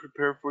video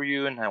prepared for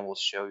you and I will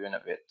show you in a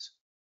bit.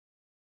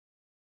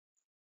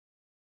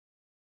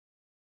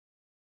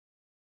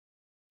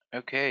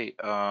 Okay,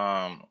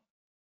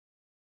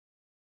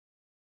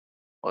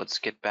 let's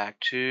get back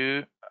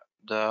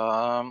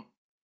the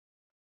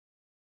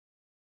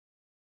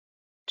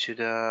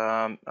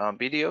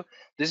video.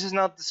 This is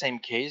not the same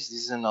case.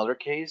 This is another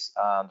case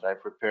that I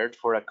prepared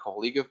for a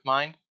colleague of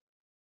mine,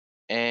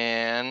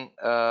 and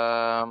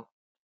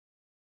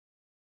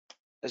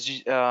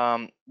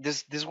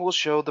this will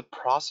show the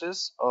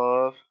process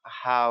of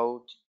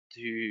how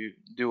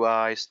do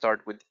I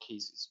start with the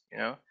cases.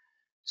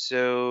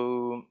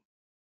 So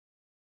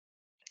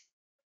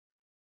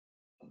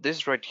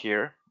this right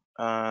here,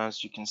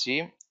 as you can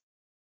see,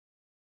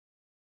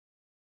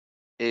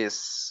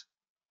 is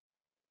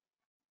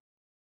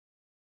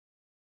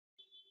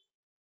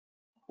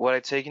what I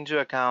take into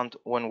account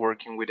when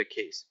working with a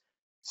case.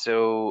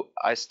 So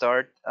I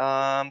start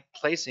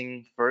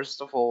placing,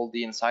 first of all,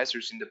 the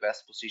incisors in the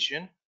best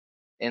position,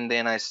 and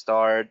then I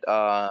start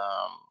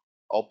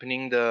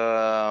opening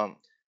the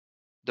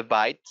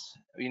bite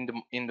in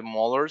the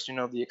molars,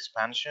 the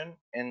expansion.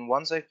 And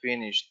once I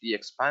finish the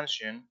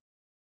expansion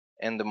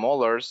and the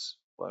molars,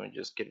 let me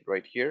just get it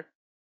right here.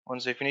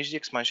 Once I finish the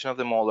expansion of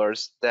the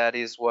molars, that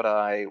is what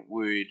I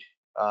would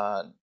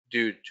uh,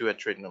 do to a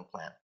treatment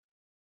plan.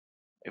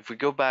 If we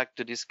go back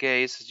to this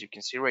case, as you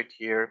can see right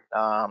here,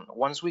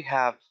 once we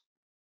have,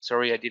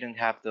 sorry, I didn't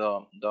have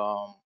the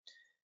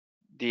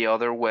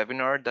other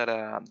webinar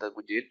that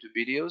we did, the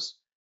videos,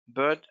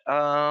 but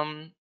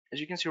as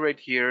you can see right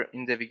here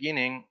in the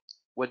beginning,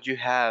 what you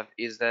have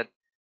is that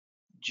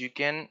you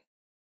can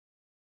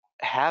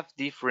have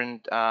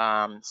different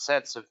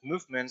sets of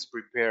movements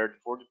prepared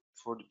for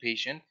the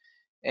patient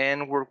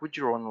and work with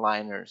your own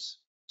liners.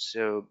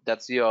 So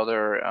that's the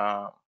other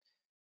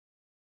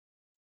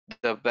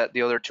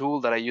the other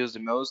tool that I use the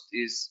most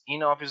is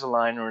in-office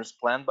aligners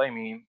planned by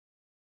me,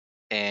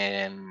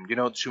 and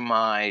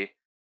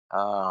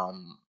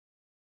um,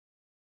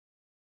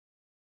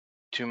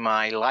 to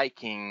my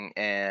liking.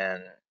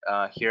 And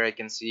here I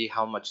can see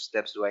how much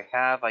steps do I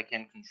have. I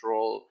can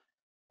control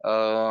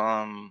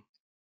um,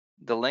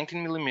 the length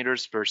in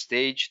millimeters per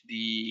stage,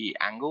 the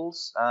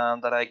angles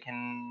that I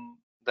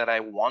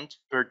want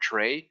per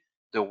tray,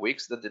 the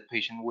weeks that the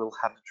patient will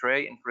have the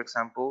tray. And for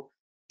example,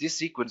 this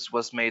sequence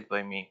was made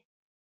by me.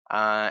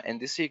 And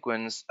this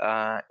sequence,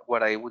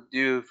 what I would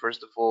do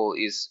first of all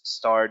is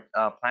start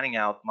planning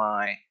out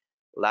my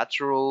my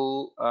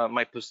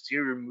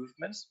posterior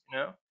movements,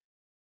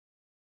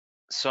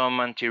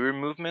 some anterior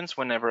movements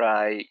whenever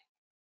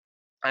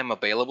I'm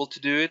available to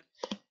do it.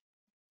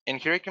 And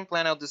here I can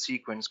plan out the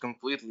sequence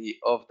completely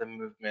of the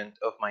movement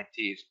of my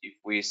teeth. If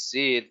we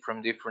see it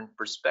from different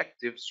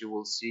perspectives, you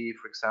will see,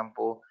 for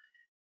example,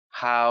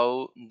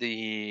 how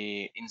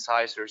the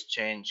incisors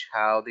change,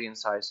 how the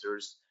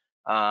incisors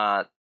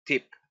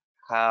tip,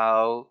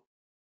 how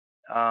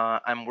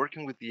I'm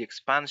working with the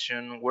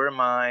expansion, where am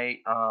I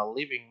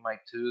leaving my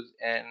tooth,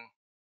 and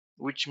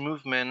which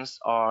movements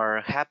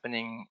are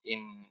happening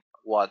in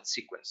what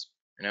sequence,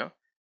 you know?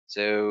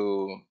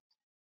 So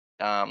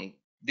um,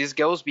 this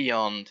goes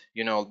beyond,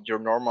 your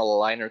normal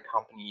aligner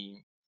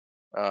company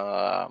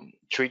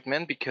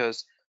treatment,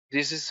 because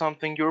this is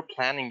something you're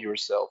planning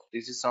yourself.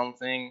 This is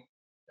something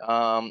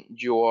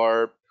you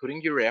are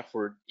putting your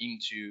effort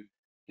into.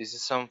 This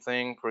is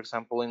something, for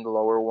example, in the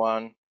lower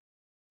one,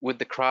 with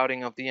the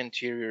crowding of the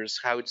anteriors,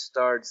 how it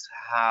starts,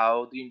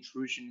 how the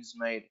intrusion is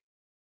made,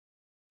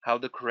 how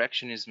the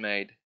correction is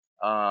made,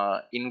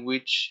 in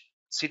which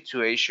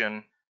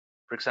situation.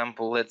 For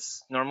example,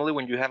 let's normally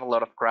when you have a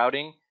lot of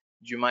crowding,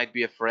 you might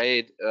be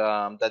afraid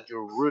that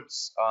your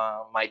roots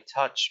might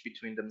touch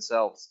between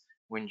themselves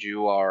when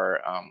you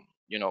are,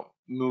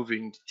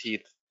 moving the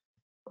teeth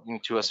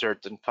into a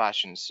certain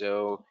fashion.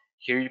 So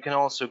here you can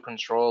also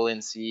control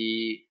and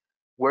see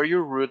where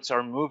your roots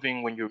are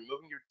moving when you're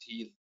moving your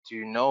teeth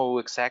to know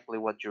exactly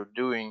what you're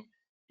doing.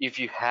 If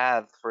you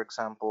have, for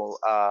example,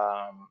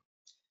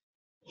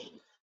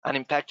 an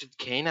impacted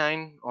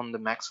canine on the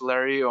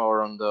maxillary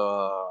or on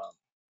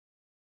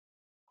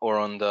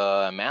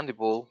the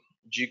mandible,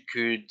 you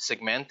could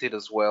segment it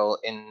as well.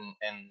 And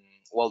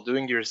while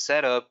doing your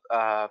setup,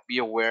 be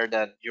aware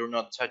that you're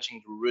not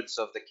touching the roots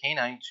of the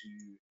canine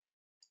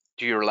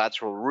to your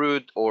lateral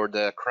root, or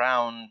the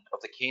crown of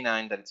the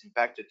canine that is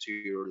impacted to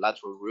your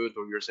lateral root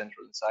or your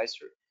central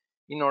incisor,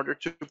 in order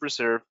to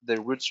preserve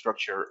the root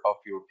structure of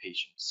your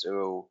patient.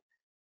 So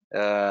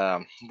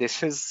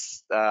this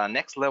is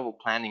next level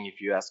planning,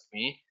 if you ask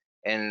me.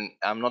 And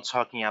I'm not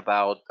talking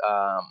about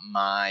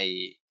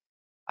my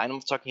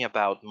planning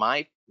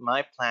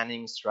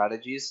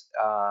strategies,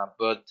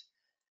 but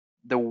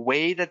the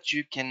way that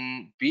you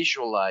can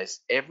visualize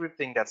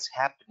everything that's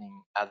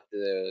happening at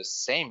the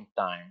same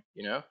time,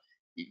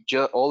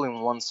 all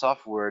in one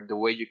software. The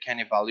way you can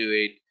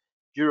evaluate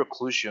your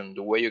occlusion,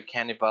 the way you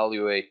can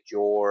evaluate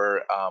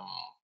your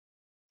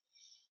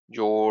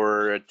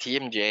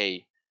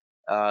TMJ,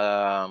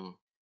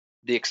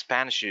 the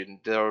expansion,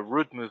 the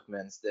root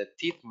movements, the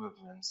teeth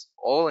movements,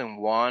 all in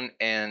one,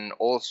 and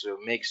also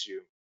gives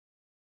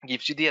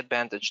you the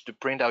advantage to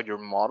print out your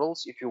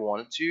models if you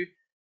wanted to.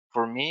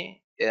 For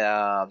me,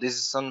 this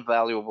is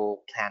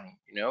invaluable planning,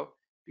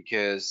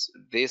 because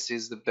this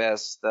is the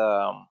best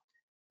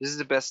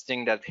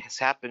thing that has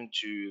happened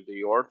to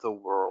the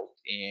ortho world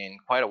in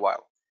quite a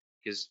while,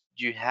 because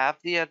you have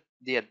the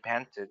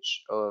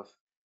advantage of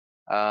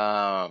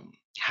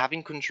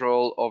having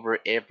control over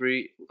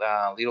every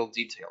little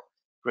detail.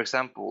 For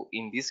example,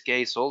 in this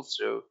case,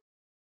 also,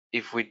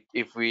 if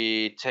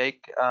we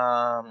take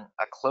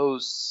a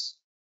close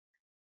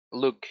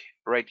look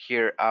right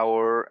here,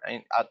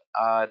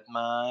 at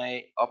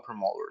my upper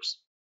molars,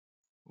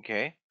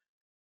 okay,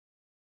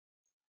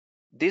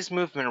 this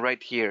movement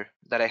right here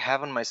that I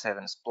have on my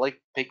sevens,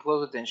 pay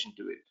close attention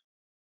to it.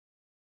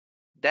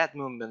 That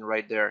movement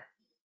right there,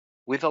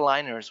 with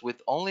aligners,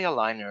 with only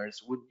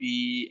aligners, would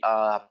be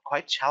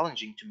quite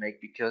challenging to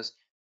make, because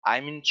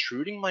I'm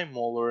intruding my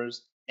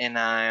molars and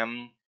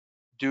I'm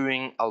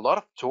doing a lot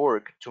of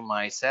torque to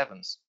my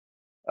sevens.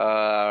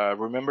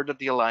 Remember that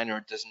the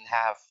aligner doesn't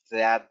have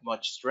that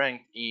much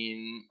strength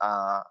in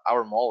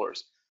our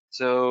molars.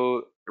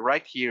 So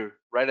right here,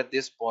 right at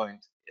this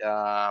point,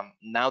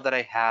 now that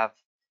I have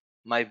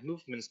my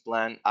movements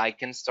plan, I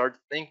can start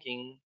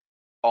thinking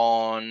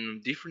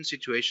on different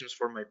situations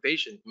for my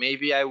patient.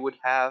 Maybe I would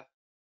have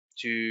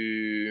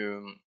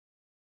to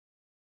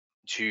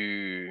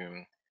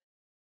to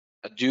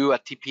do a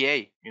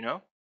TPA,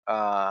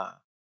 uh,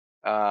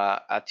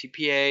 a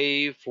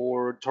TPA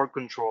for torque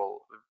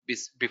control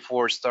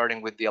before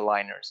starting with the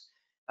aligners.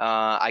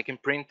 I can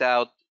print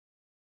out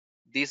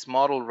this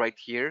model right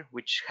here,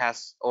 which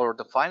has, or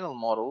the final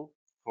model,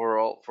 for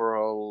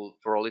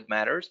all it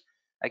matters.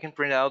 I can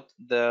print out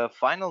the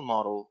final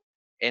model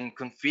and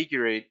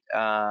configure it,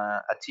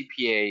 a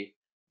TPA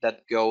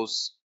that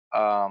goes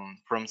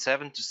from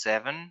 7 to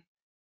 7,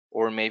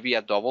 or maybe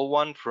a double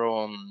one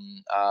from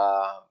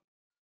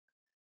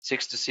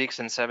 6 to 6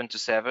 and 7 to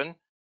 7.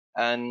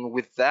 And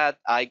with that,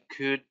 I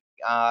could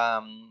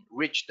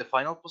reach the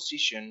final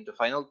position, the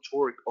final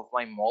torque of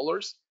my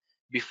molars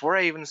before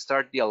I even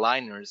start the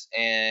aligners.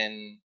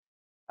 And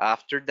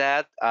after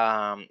that,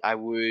 I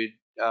would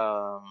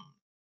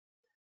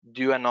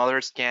do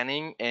another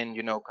scanning and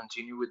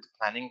continue with the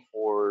planning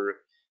for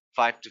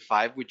 5 to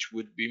 5, which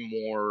would be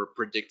more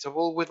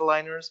predictable with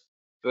aligners.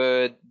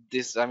 But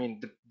this, I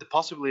mean, the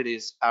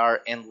possibilities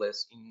are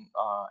endless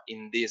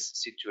in this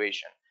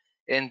situation.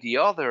 And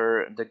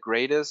the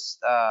greatest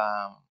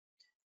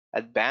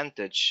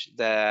advantage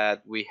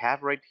that we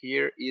have right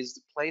here is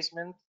the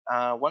placement.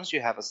 Once you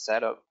have a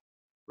setup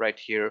right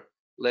here,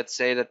 let's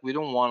say that we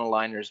don't want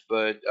aligners,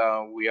 but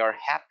we are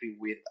happy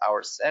with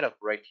our setup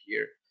right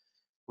here,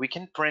 we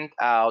can print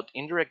out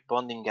indirect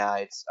bonding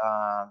guides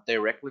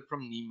directly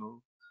from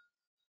Nemo,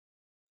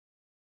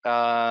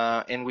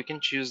 and we can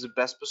choose the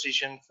best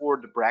position for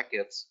the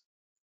brackets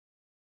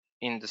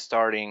in the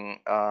starting,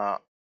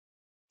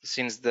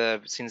 since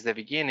the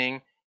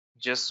beginning,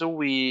 just so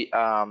we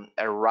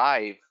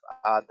arrive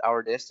at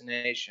our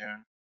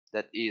destination,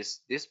 that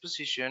is this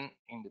position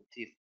in the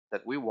teeth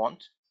that we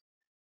want,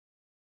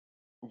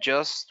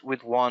 just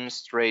with one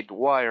straight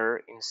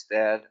wire,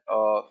 instead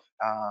of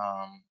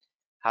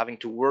having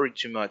to worry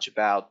too much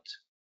about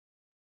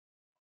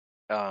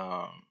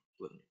let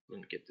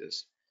me get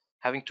this,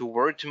 having to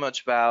worry too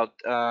much about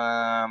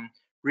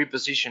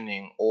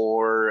repositioning,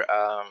 or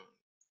uh,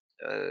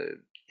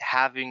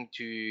 having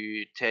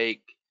to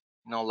take,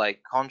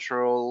 like,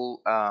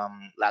 control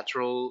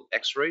lateral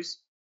x-rays.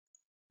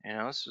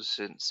 So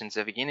since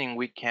the beginning,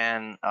 we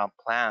can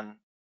plan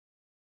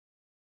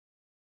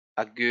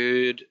a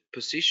good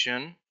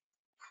position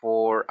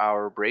for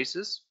our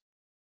braces,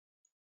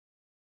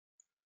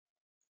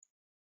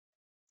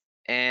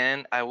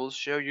 and I will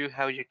show you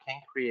how you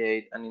can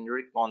create an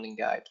indirect bonding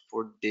guide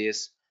for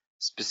this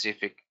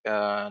specific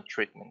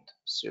treatment.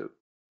 So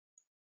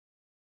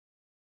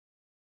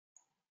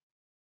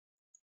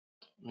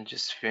let me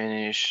just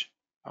finish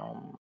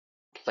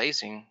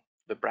placing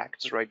the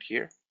brackets right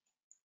here.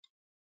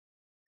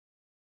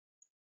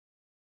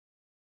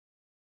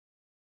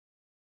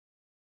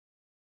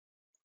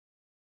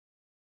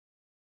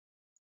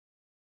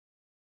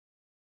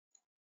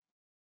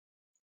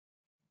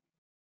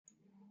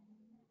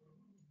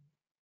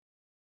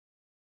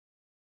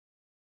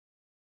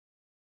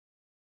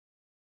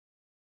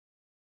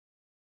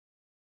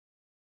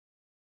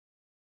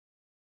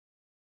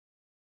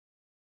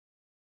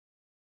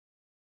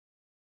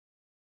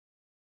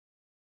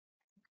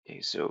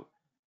 Okay, so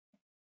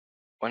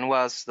when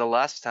was the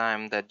last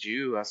time that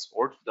you, as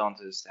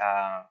orthodontist,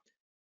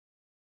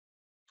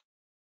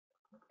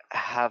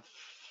 have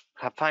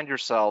find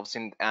yourselves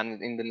in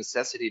the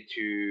necessity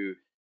to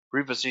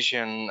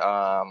reposition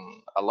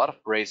a lot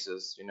of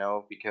braces,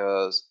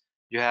 because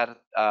you had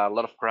a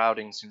lot of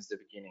crowding since the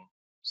beginning.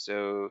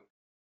 So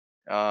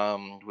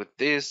with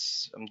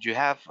this, you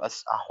have a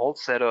whole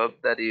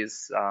setup that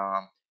is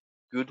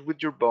good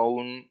with your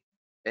bone,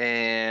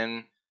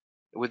 and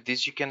with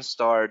this you can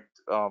start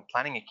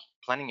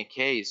planning a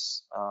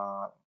case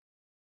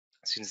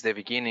since the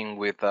beginning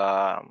with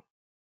a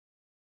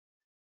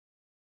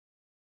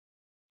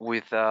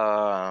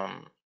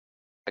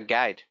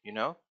guide, you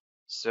know.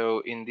 So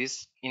in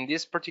this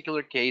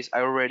particular case,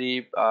 I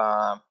already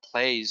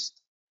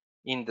placed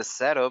in the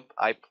setup.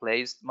 I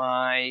placed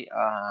my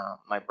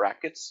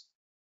brackets,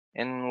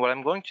 and what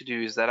I'm going to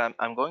do is that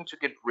I'm going to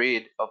get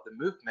rid of the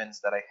movements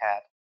that I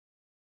had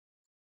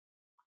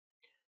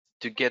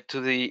to get to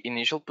the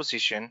initial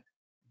position,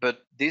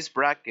 but these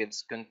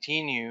brackets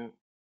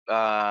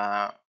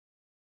uh,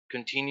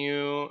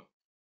 continue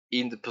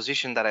in the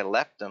position that I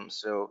left them.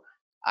 So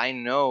I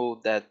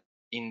know that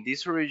in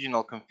this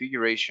original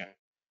configuration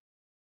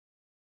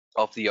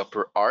of the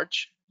upper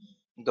arch,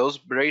 those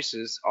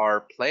braces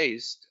are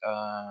placed.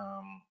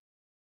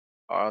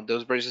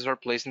 Those braces are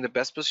placed in the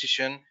best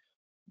position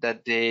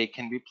that they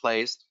can be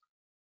placed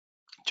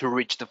to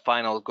reach the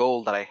final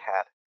goal that I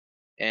had.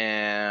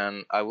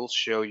 And I will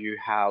show you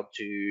uh,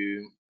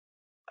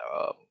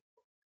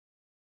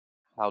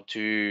 how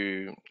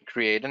to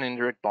create an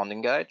indirect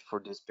bonding guide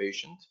for this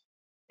patient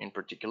in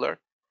particular.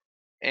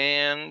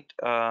 And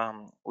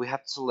we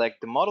have to select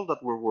the model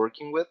that we're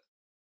working with,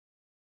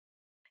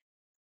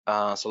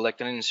 select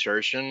an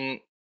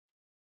insertion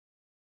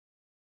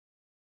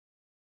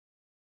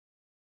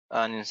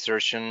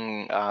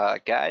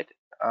guide.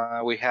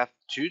 We have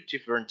two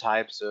different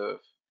types of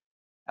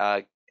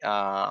uh,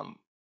 um,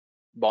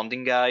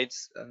 bonding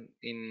guides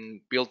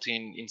built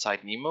in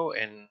inside Nemo,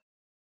 and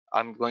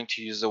I'm going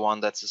to use the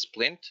one that's a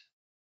splint.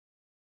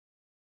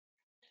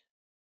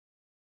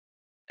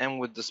 And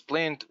with the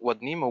splint,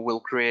 what Nemo will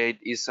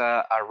create is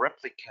a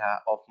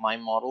replica of my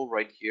model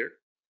right here,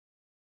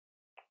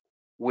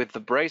 with the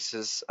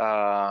braces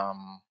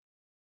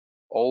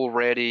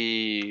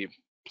already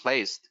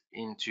placed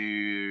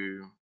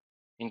into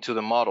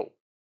the model.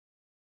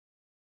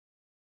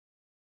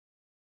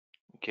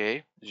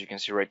 Okay, as you can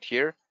see right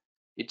here,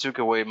 it took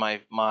away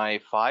my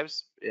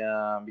fives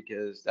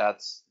because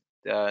that's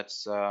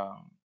a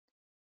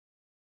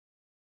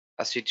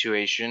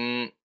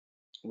situation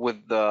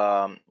with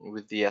the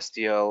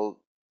STL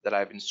that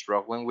I've been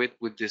struggling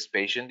with this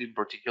patient in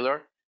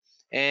particular.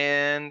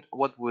 And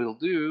what we'll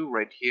do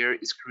right here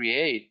is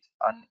create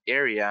an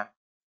area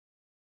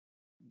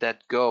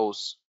that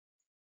goes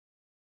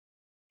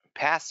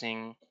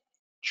passing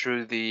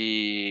through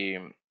the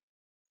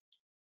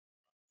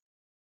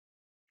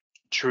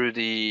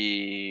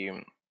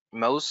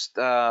most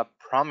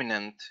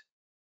prominent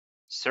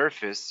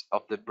surface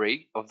of the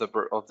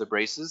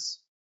braces,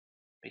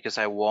 because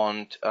I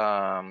want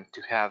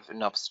to have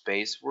enough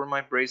space for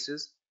my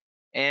braces,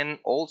 and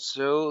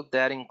also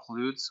that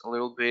includes a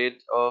little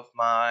bit of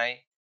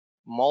my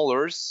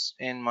molars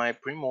and my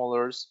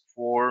premolars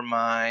for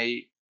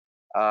my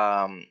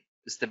um,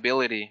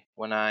 stability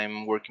when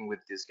I'm working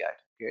with this guide.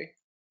 Okay,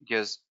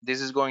 because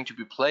this is going to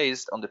be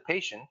placed on the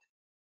patient,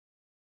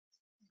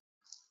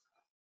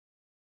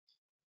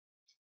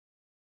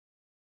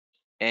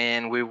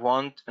 and we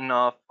want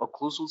enough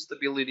occlusal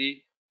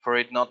stability for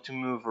it not to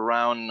move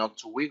around, not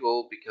to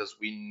wiggle, because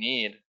we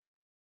need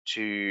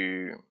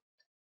to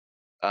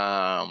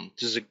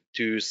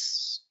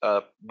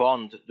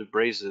bond the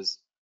braces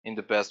in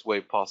the best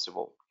way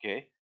possible.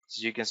 Okay,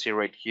 so you can see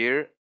right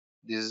here,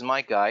 this is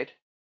my guide.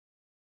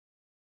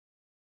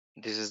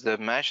 This is the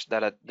mesh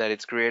that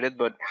it's created,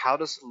 but how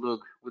does it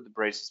look with the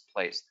braces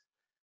placed?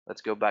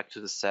 Let's go back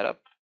to the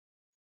setup.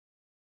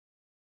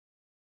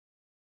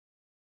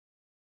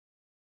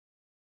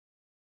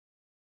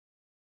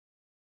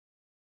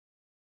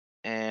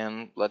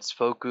 And let's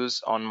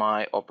focus on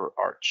my upper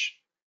arch.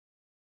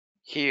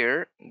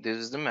 Here, this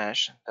is the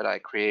mesh that I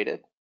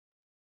created.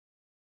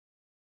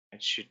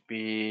 It should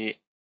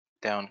be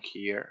down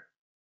here.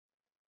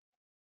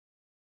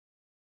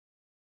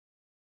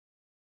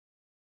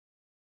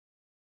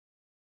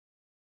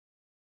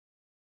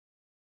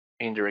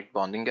 Indirect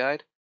bonding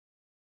guide.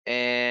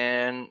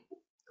 And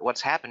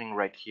what's happening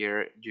right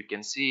here, you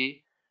can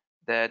see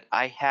that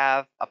I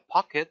have a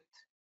pocket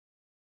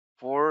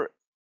for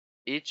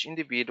each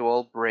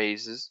individual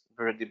braces,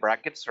 for the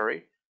bracket,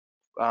 sorry,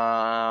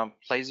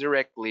 placed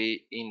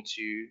directly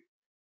into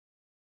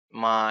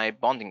my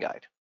bonding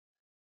guide.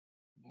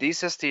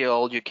 This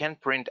STL you can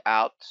print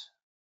out,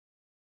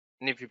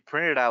 and if you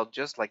print it out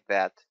just like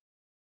that,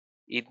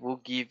 it will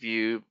give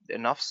you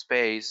enough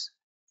space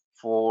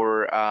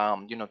for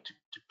to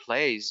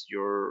place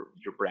your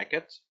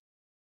bracket.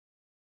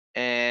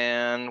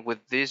 And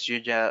with this, you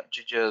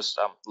just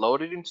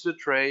load it into the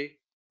tray,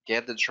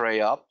 get the tray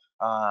up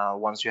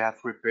once you have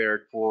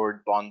prepared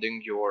for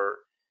bonding your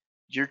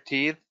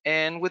teeth,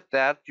 and with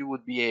that you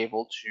would be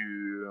able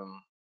to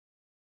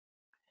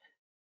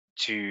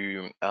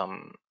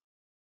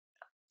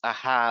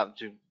have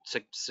to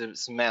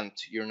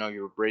cement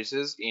your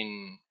braces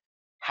in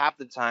half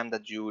the time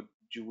that you would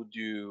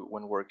do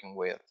when working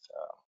with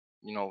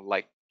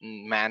like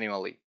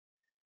manually.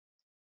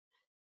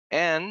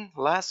 And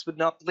last but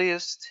not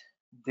least,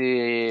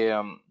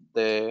 the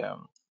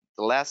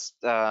last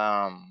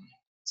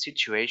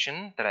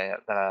situation that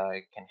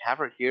I can have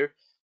right here.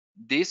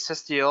 This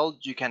STL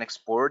you can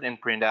export and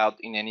print out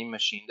in any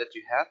machine that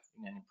you have,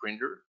 in any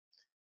printer,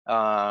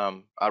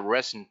 a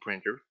resin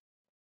printer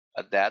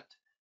at that.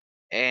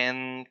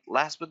 And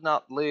last but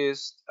not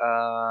least,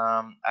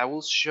 I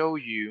will show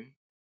you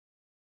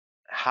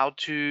how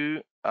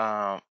to.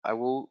 I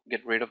will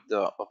get rid of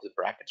the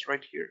brackets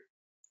right here,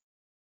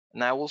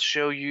 and I will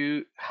show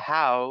you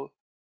how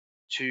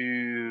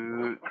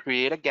to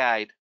create a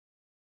guide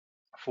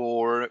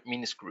for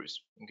mini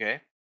screws.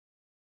 Okay,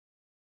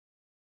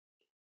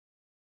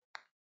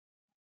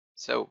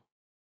 so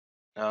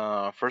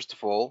first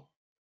of all,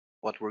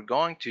 what we're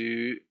going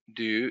to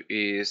do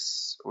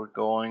is we're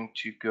going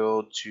to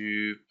go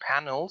to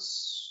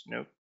panels.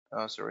 Nope,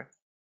 sorry.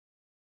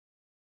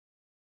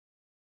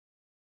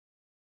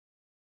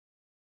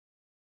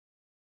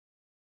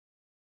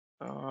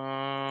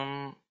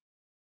 Um,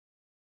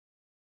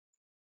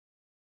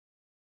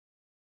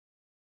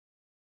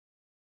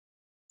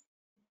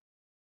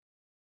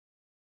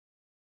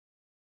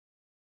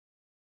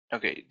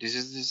 okay, this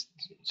is this.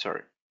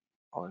 Sorry,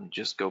 I'll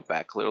just go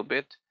back a little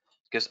bit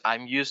because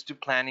I'm used to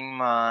planning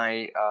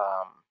my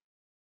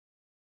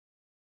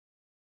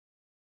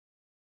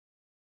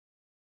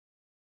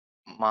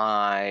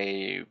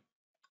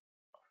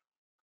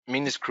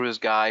mini screws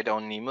guide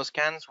on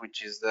Nemoscans,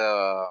 which is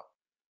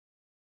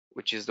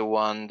the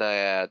one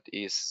that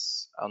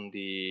is on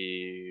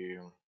the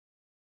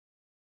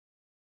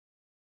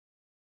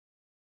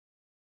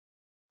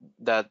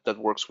that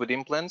works with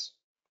implants.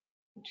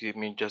 Give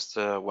me just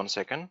 1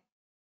 second.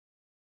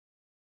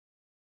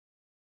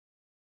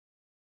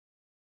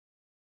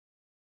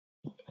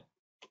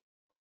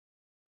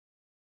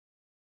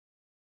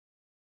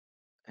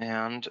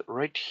 And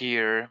right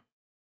here,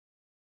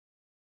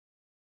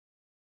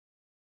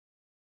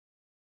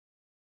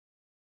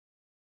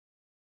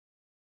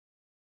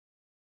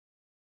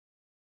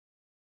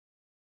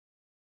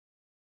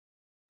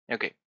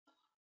 okay.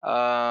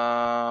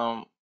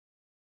 Um,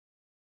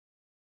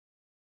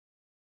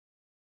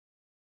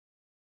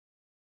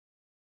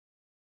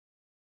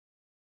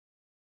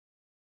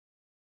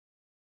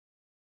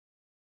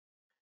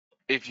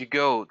 if you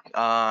go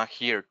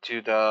here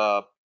to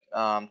the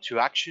to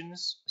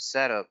actions,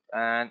 setup,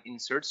 and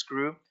insert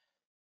screw,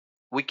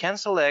 we can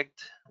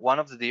select one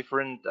of the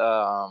different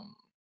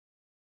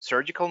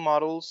surgical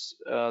models,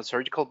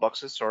 surgical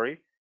boxes, sorry,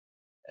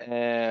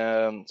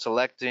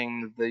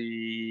 selecting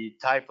the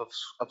type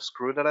of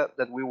screw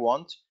that we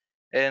want,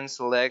 and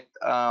select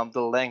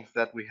the length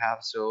that we have.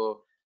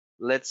 So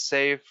let's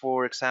say,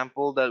 for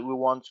example, that we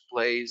want to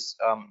place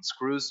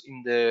screws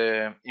in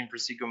the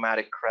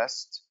infrazygomatic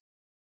crest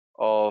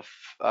of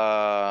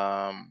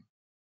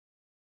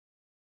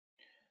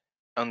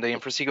on the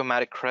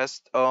infrazygomatic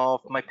crest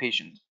of my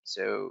patient.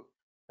 So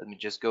let me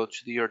just go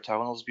to the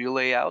orthogonals view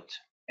layout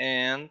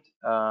and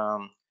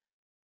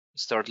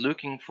start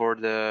looking for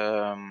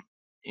the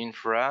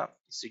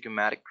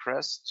infrazygomatic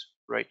crest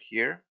right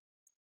here.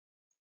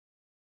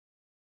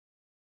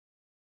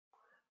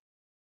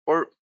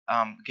 Or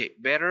okay,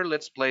 better,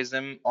 let's place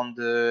them on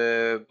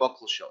the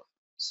buccal shelf.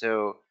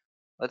 So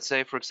let's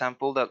say, for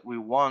example, that we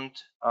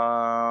want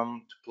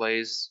to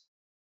place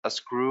a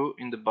screw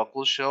in the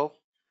buccal shelf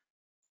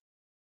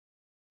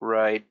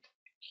right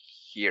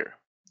here.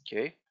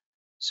 Okay,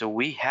 so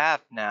we have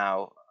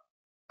now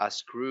a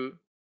screw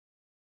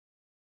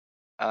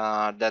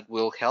that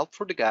will help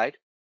for the guide.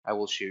 I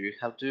will show you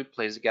how to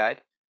place the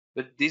guide,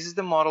 but this is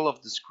the model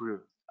of the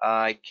screw.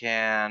 I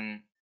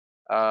can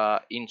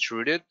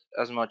intrude it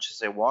as much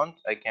as I want.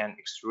 I can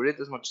extrude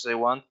it as much as I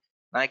want.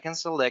 And I can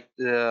select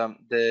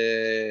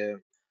the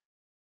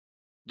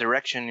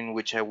direction in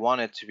which I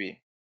want it to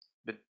be.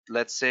 But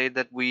let's say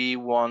that we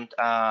want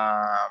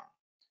um,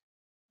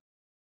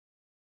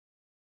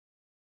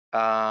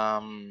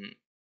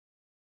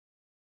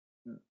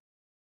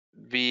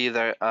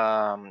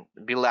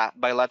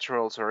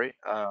 bilateral, sorry,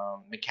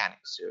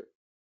 mechanics. So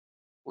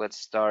let's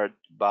start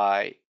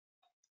by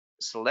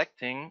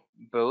selecting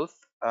both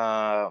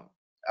a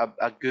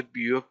good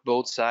view of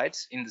both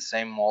sides in the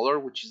same molar,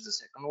 which is the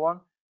second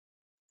one,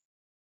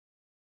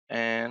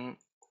 and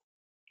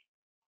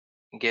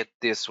get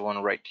this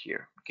one right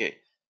here. Okay,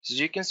 so as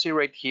you can see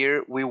right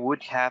here, we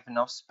would have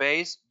enough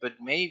space, but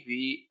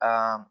maybe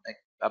a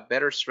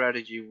better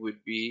strategy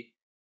would be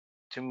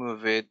to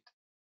move it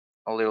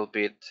a little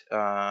bit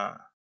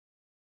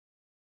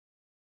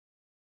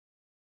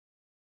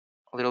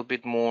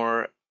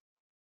more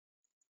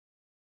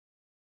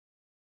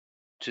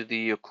to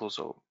the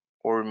occlusal,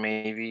 or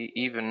maybe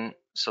even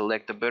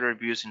select a better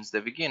view since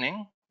the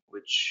beginning,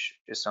 which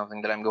is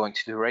something that I'm going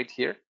to do right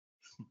here.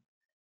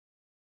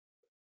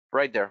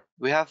 Right there,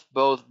 we have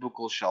both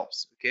buccal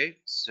shelves. Okay,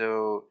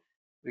 so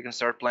we can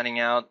start planning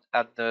out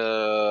at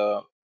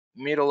the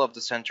middle of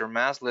the center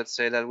mass. Let's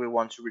say that we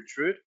want to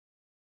retrude,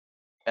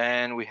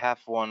 and we have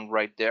one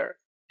right there,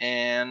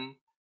 and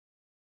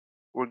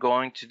we're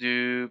going to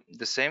do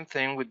the same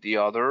thing with the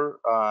other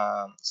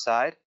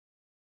side.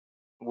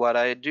 What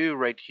I do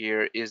right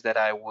here is that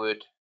I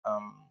would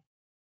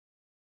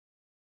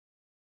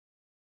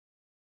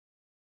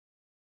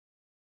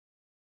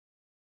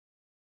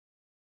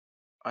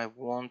I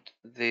want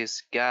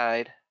this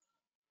guide.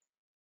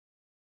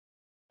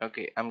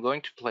 Okay, I'm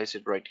going to place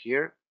it right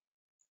here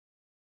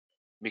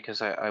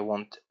because I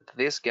want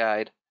this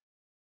guide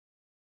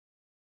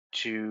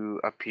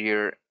to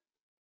appear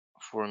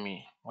for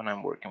me when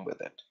I'm working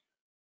with it.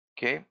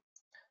 Okay,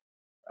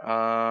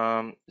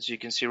 as you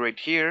can see right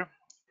here,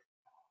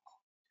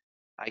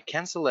 I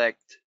can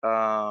select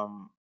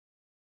for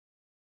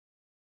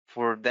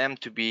them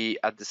to be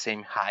at the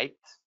same height.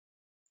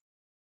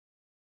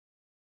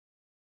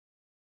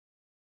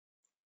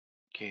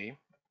 Okay,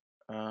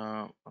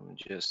 let me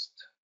just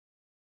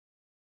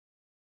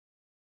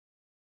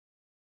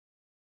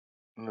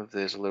move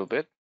this a little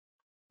bit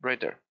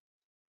right there.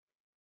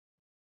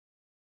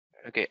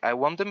 Okay, I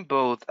want them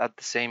both at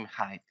the same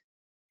height,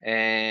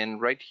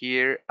 and right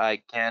here I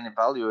can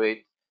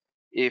evaluate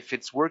if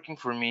it's working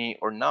for me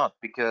or not,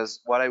 because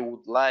what I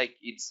would like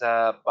it's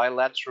a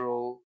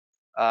bilateral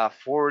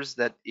force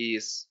that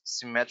is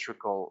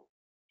symmetrical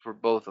for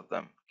both of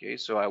them. Okay,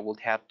 so I would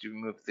have to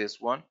move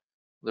this one a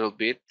little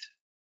bit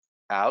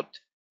out.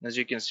 And as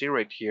you can see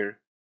right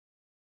here,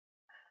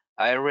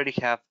 I already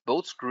have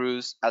both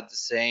screws at the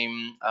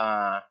same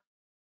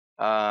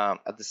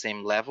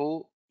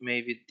level.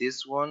 Maybe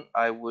this one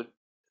I would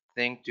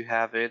think to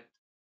have it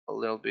a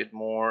little bit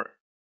more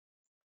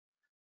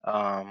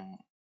um,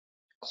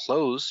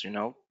 close,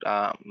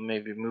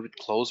 maybe move it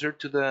closer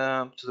to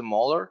the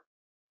molar.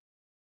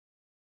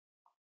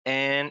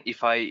 And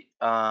if I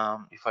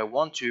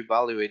want to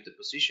evaluate the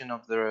position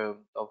of the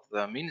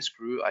mini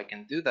screw, I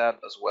can do that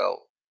as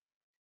well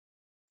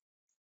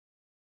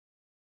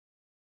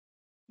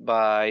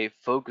by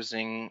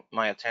focusing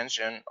my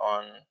attention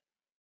on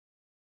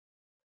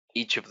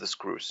each of the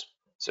screws.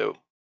 So,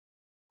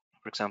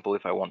 for example,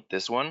 if I want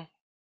this one,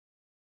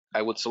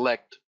 I would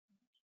select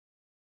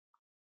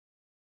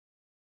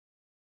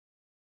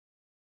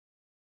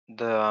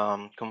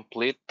the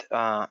complete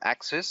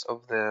axis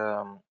of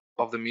the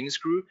mini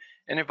screw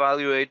and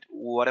evaluate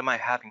what am I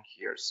having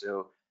here.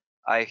 So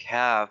I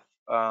have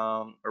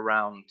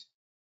around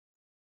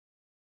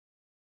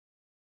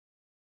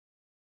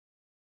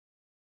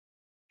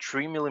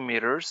 3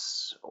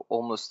 millimeters,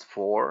 almost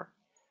 4,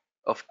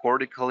 of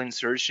cortical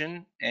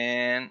insertion,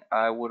 and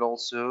I would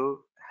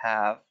also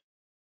have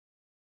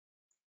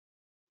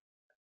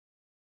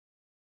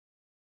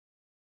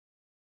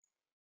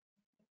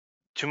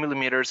 2.5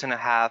 millimeters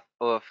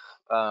of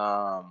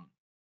um,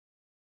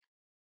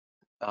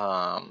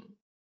 um,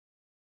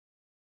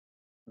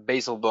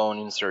 basal bone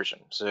insertion.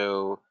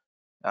 So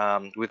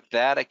with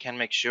that, I can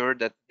make sure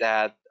that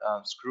that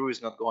screw is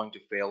not going to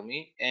fail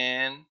me.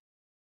 And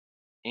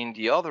in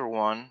the other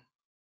one,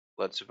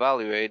 let's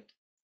evaluate.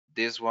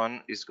 This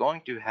one is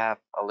going to have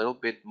a little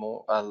bit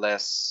more,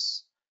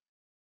 less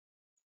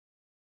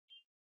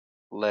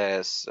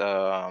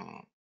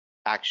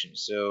action.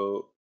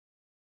 So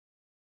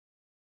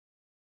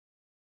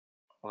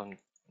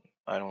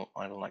I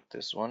don't like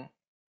this one.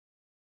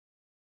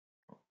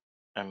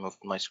 I moved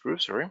my screw.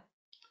 Sorry.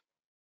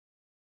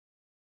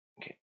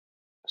 Okay.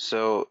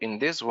 So in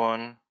this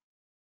one,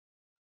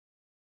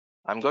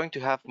 I'm going to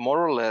have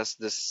more or less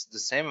the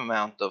same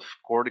amount of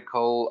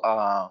cortical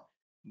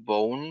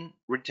bone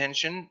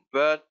retention,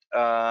 but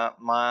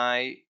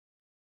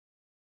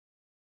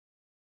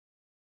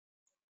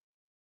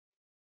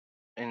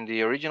in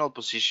the original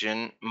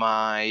position,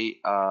 my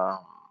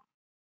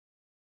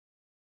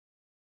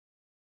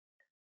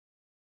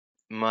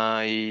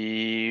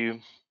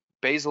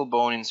basal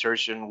bone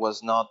insertion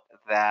was not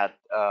that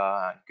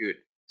good.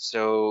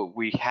 So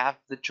we have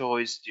the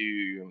choice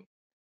to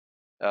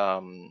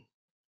um,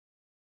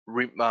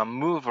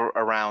 move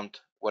around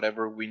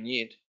whatever we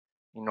need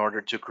in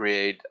order to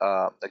create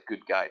a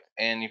good guide.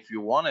 And if you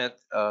wanted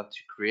to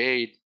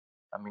create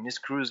a mini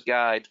screws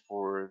guide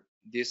for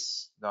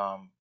this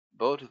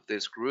both of the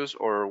screws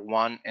or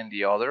one and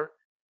the other,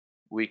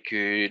 we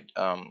could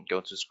go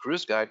to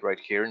screws guide right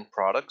here in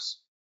products.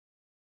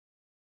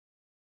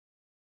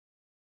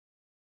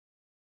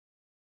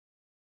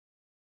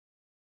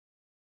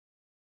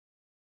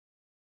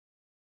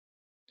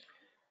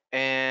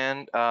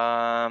 And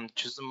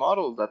choose the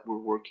model that we're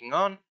working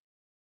on.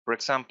 For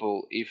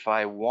example, if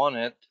I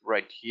wanted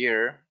right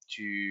here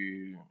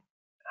to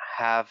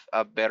have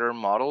a better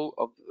model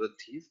of the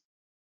teeth,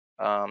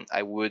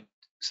 I would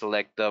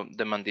select the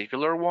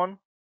mandibular one,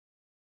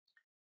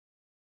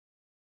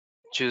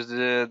 choose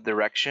the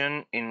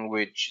direction in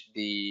which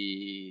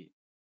the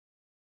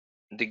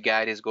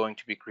guide is going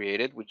to be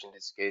created, which in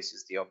this case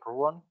is the upper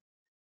one,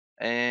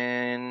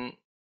 and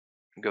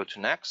go to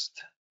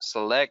next,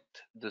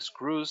 select the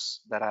screws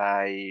that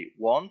I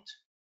want.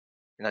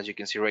 And as you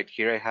can see right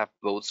here, I have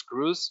both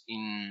screws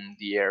in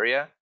the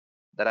area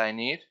that I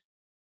need.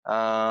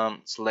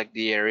 Select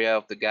the area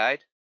of the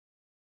guide,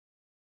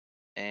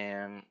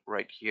 and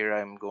right here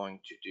I'm going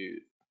to do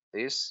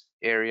this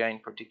area in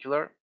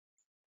particular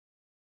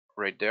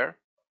right there,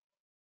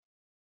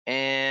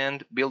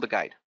 and build a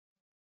guide.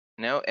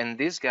 Now, and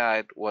this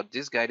guide, what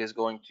this guide is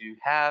going to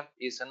have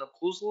is an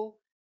occlusal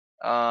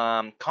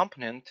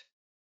component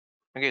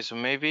Okay, so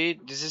maybe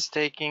this is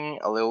taking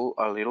a little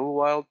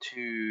while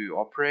to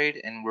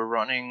operate, and we're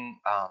running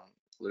a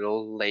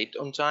little late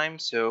on time.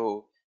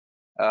 So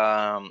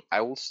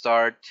I will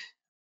start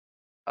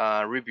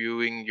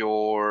reviewing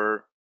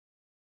your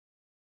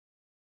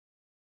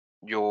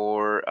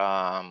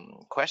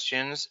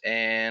questions,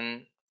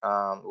 and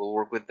we'll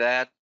work with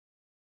that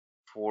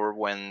for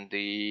when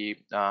the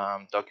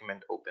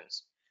document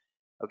opens.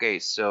 Okay,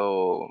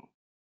 so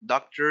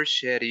Dr.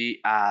 Shetty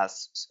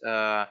asks,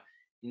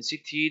 in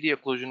CT the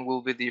occlusion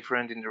will be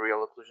different, in the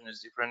real occlusion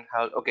is different.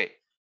 How? Okay,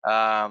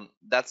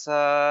 that's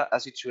a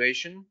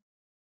situation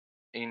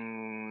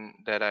in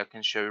that I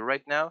can show you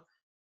right now,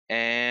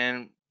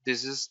 and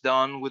this is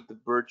done with the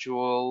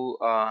virtual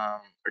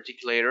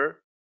articulator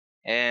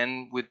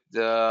and with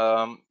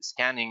the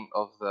scanning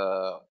of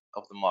the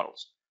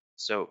models.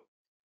 So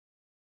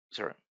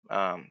sorry,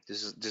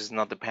 this is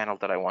not the panel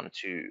that I wanted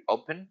to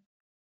open.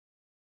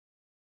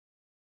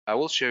 I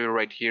will show you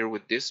right here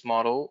with this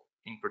model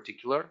in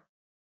particular.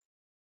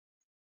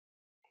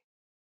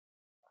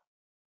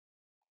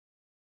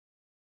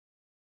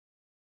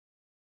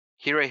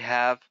 Here I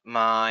have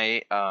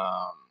my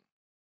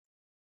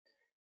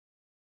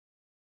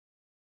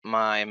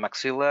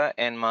maxilla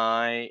and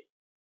my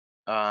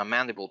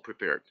mandible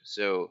prepared.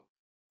 So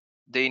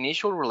the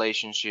initial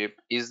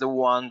relationship is the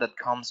one that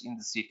comes in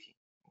the CT,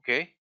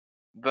 okay?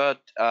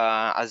 But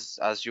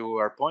as you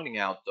are pointing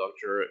out,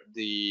 doctor,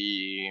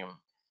 the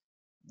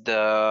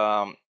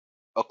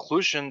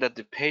occlusion that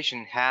the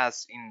patient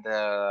has in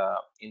the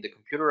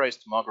computerized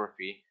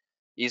tomography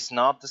is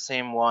not the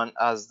same one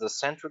as the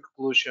centric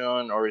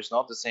occlusion, or is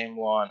not the same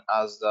one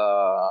as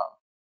the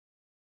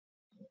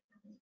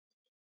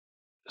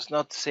it's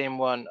not the same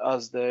one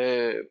as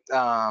the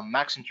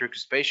max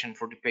intercuspation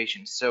for the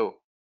patient. So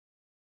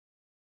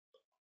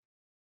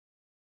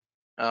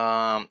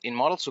in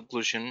model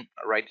occlusion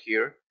right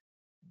here,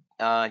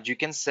 you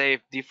can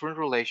save different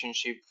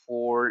relationship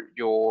for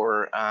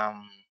your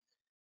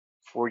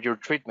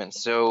treatment.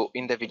 So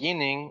in the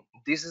beginning,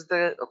 this is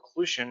the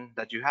occlusion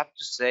that you have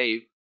to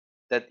save,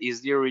 that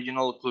is the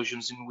original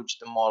occlusions in which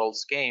the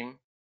models came.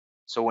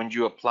 So when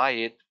you apply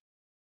it,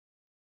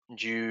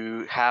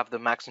 you have the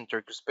max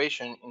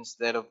intercuspation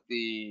instead of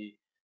the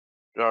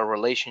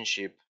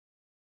relationship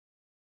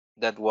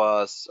that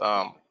was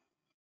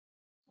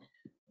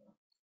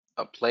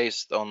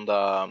placed on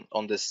the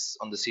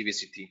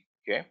CVCT.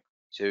 Okay,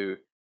 so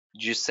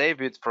you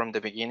save it from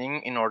the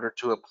beginning in order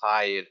to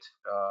apply it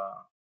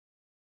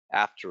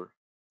after.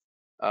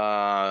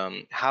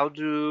 How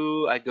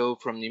do I go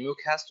from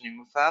Nemocast to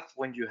Nemofab?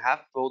 When you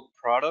have both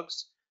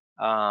products,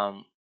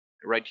 um,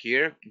 right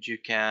here, you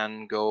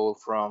can go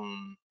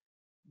from,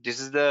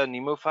 this is the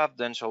Nemofab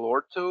Dental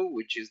Ortho,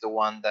 which is the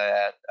one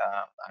that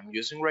I'm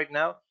using right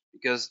now,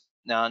 because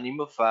now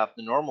Nemofab,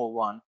 the normal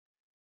one,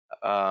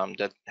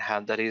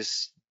 that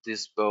is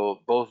this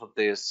both of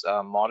these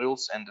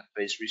modules and the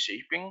face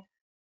reshaping,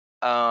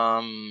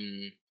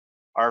 um,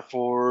 are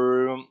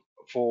for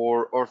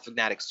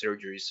orthodontic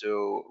surgery.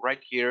 So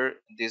right here,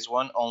 this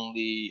one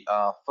only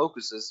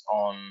focuses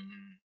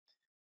on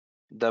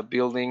the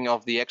building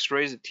of the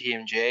X-rays, the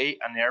TMJ,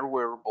 an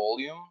airway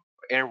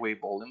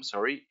volume,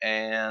 sorry,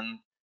 and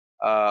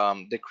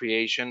the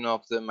creation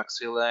of the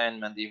maxilla and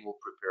mandible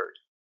prepared.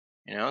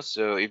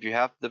 So if you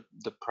have the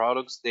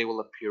products, they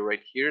will appear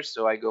right here.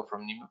 So I go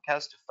from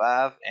Nemocast to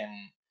Fav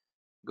and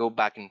go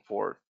back and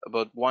forth.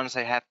 But once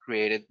I have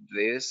created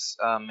these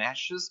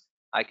meshes,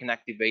 I can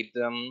activate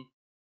them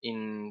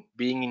in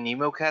being in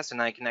Nemocast,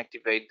 and I can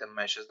activate the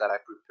meshes that I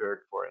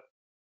prepared for it.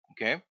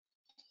 Okay.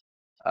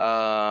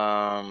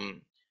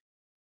 Um,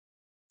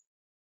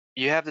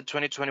 you have the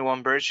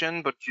 2021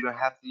 version, but you don't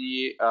have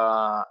the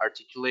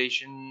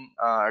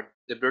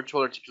the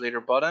virtual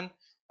articulator button.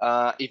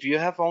 If you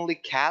have only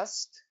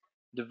cast,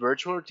 the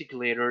virtual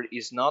articulator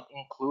is not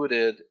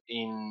included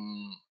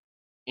in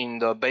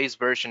the base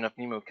version of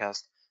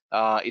Nemocast.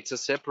 It's a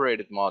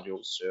separated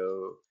module,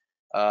 so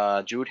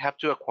you would have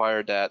to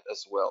acquire that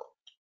as well.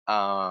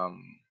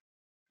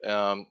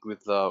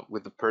 With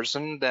the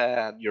person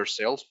that your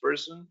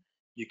salesperson,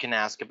 you can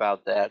ask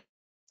about that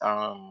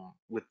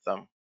with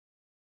them.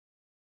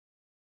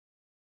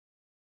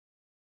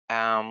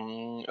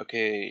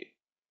 Okay,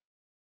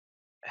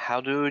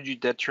 how do you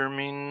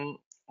determine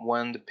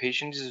when the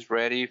patient is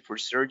ready for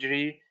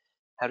surgery?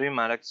 How do you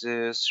manage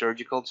the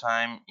surgical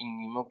time in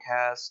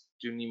Nemocast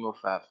to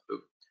Nemofab?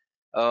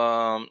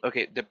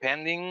 Okay,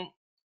 depending,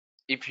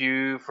 if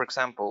you, for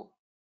example,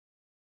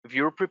 if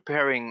you're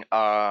preparing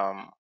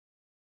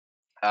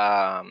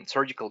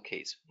surgical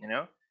case,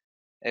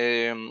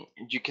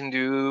 you can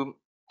do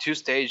two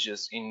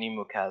stages in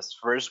Nemocast.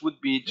 First would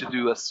be to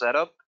do a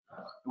setup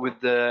with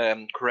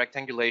the correct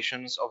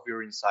angulations of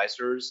your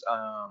incisors.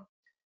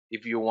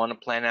 If you want to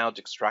plan out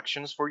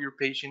extractions for your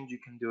patient, you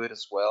can do it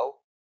as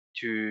well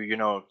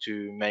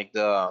to make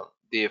the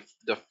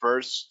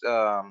first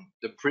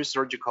the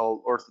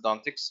pre-surgical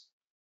orthodontics,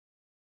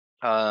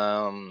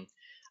 um,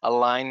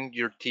 align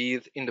your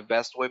teeth in the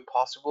best way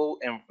possible,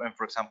 and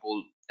for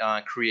example,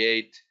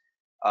 create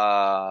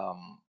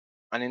um,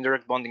 an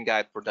indirect bonding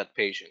guide for that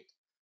patient.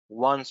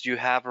 Once you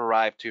have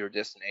arrived to your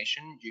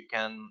destination, you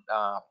can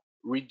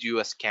redo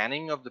a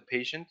scanning of the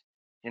patient,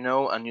 a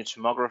new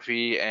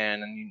tomography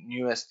and a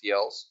new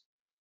STLs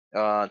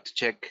to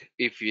check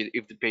if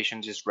the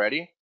patient is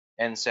ready,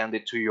 and send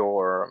it to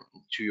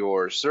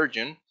your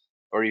surgeon.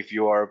 Or if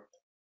you are,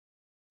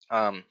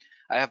 I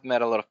have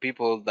met a lot of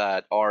people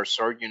that are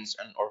surgeons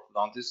and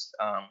orthodontists,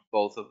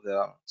 both of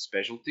the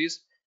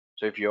specialties.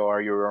 So if you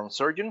are your own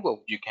surgeon,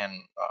 well, you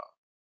can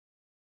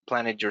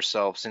plan it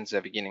yourself since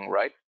the beginning,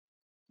 right?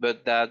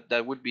 But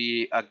that would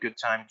be a good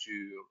time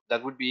to.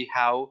 That would be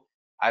how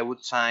I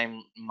would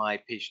time my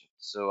patient.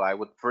 So I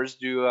would first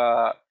do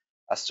a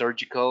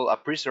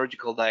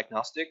pre-surgical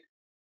diagnostic.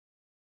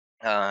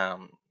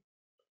 Um,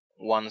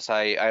 Once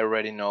I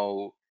already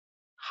know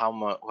how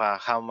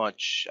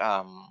much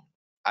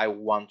I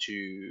want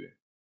to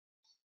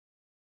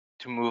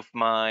move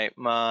my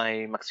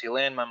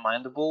maxilla and my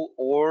mandible,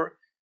 or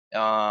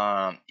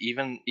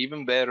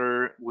even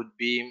better would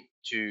be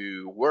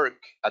to work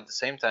at the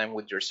same time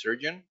with your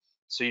surgeon.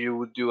 So you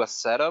would do a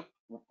setup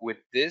with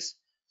this,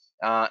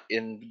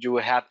 and you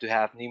would have to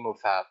have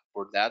Nemotec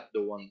for that,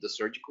 the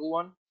surgical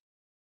one.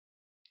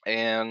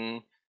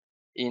 And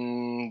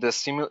in the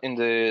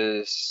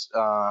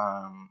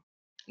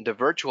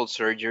virtual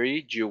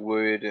surgery, you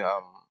would,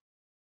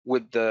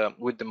 with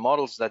the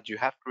models that you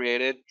have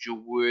created, you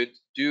would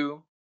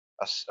do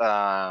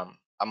a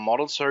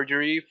model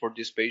surgery for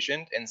this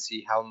patient and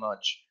see how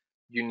much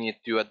you need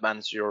to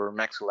advance your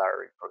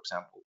maxillary, for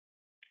example.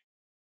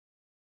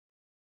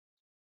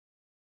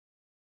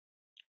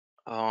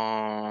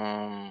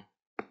 Um,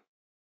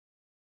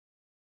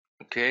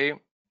 okay,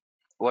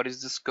 what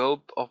is the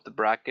scope of the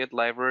bracket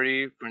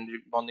library for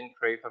bonding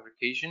tray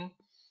fabrication?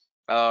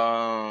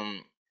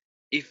 Um,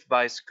 if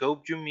by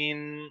scope you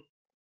mean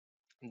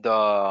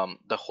the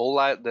whole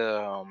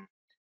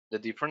the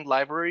different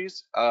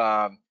libraries,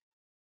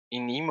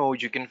 in Emo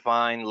you can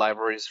find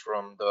libraries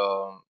from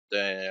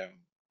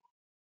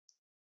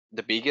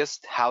the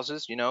biggest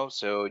houses,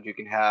 so you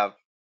can have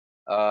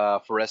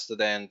for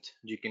Estudent,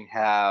 you can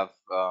have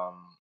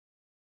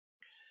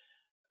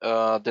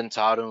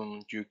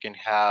Dentatum, you can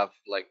have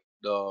like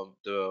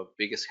the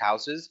biggest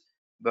houses.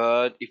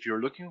 But if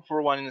you're looking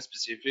for one in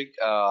specific,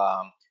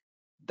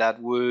 that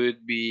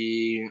would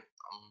be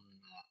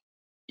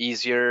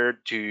easier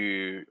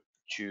to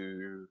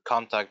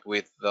contact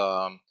with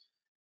one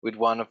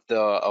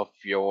of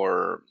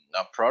your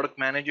product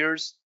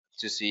managers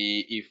to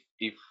see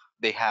if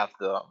they have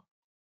the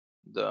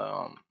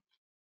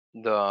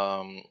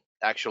the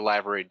actual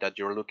library that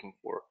you're looking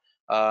for.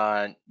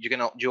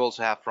 You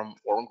also have from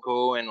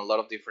Ormco and a lot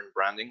of different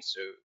brandings.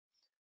 So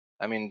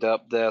I mean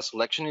the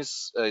selection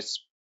is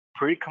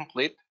pretty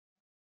complete.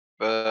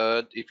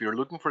 But if you're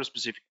looking for a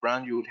specific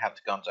brand, you would have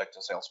to contact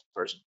a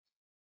salesperson.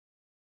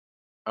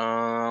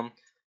 Um,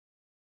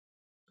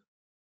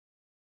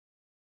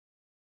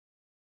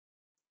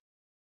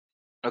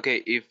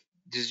 okay, if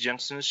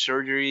disjunction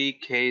surgery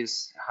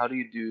case, how do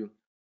you do?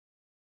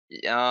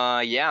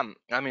 Yeah,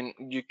 I mean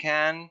you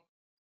can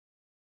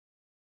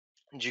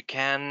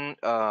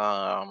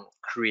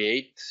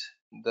create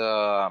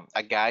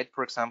a guide,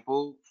 for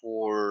example,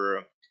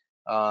 for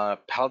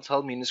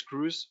palatal mini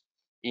screws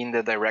in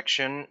the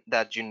direction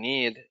that you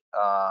need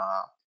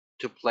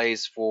to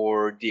place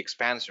for the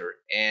expansor.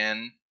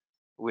 And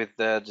with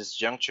the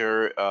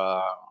disjuncture,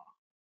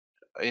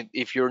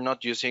 if you're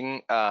not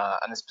using a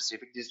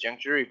specific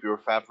disjuncture, if you're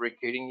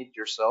fabricating it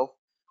yourself,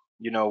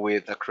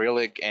 with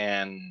acrylic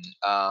and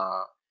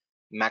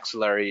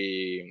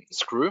maxillary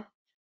screw,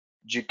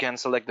 you can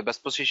select the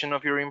best position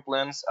of your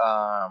implants.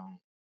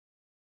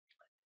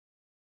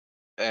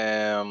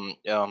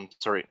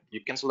 Sorry,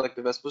 you can select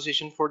the best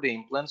position for the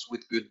implants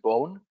with good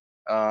bone.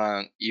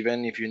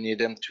 Even if you need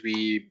them to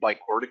be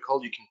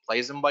bicortical, you can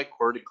place them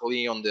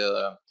bicortically on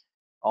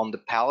the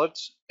palette,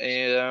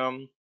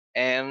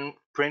 and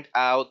print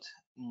out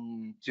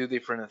two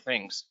different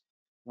things.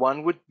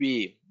 One would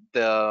be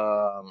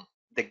the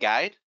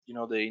guide,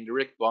 the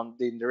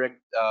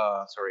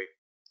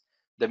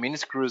mini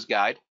screws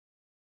guide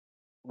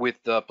with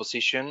the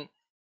position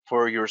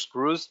for your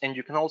screws. And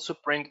you can also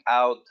print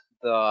out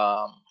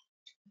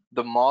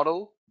the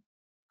model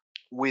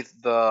with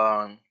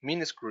the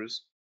mini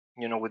screws,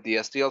 with the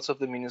STLs of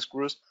the mini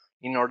screws,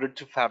 in order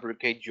to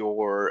fabricate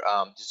your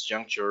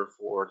disjuncture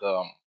for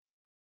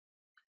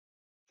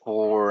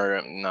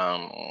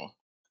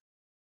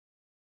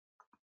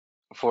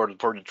for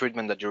the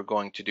treatment that you're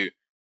going to do.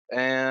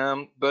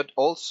 But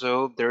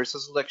also there is a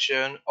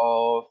selection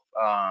of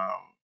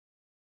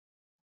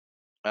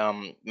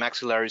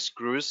maxillary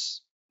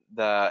screws,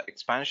 the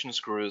expansion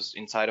screws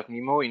inside of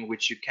Nemo, in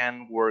which you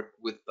can work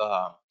with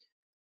the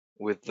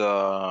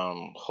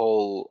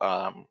whole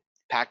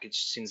package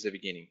since the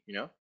beginning.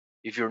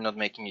 If you're not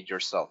making it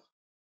yourself.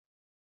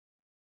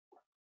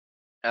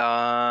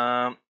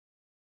 Um,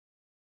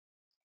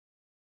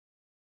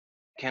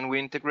 can we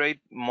integrate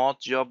mod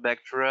job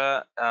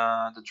Vectra,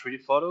 the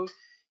 3D photos?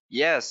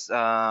 Yes,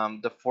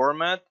 the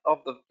format of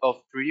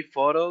 3D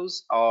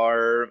photos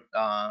are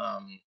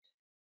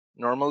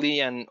normally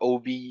an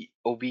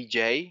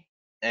OBJ,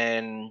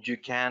 and you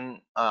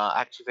can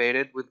activate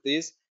it with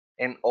this.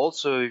 And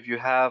also, if you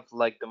have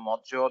like the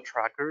module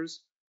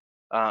trackers,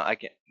 I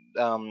can.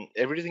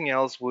 Everything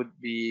else would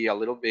be a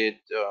little bit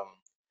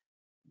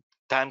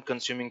time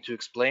consuming to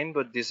explain,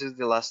 but this is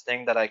the last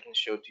thing that I can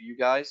show to you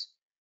guys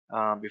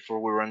before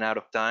we run out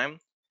of time.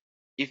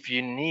 If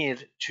you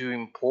need to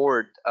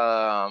import,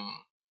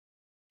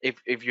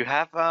 if you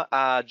have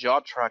a jaw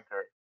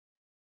tracker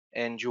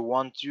and you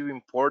want to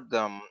import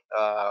them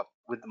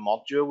with the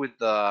module with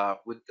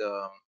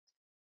the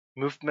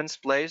movements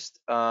placed,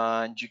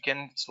 you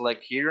can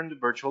select here in the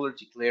virtual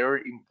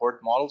articulator import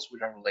models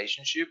with a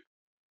relationship,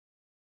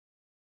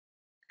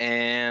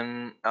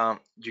 and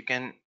you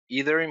can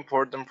either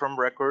import them from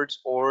records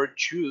or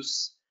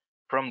choose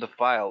from the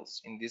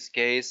files. In this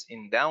case,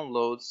 in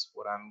downloads,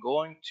 what I'm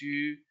going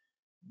to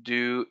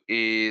do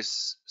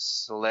is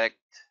select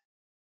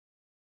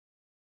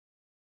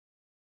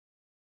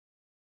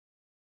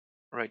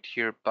right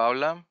here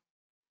Paula.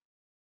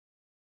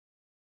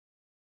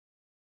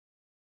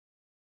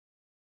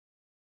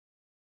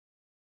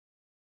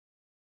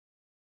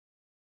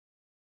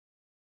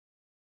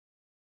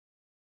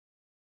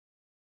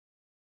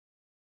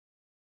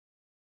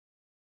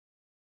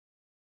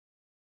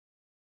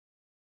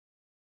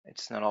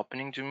 It's not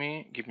opening to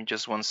me. Give me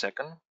just 1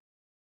 second.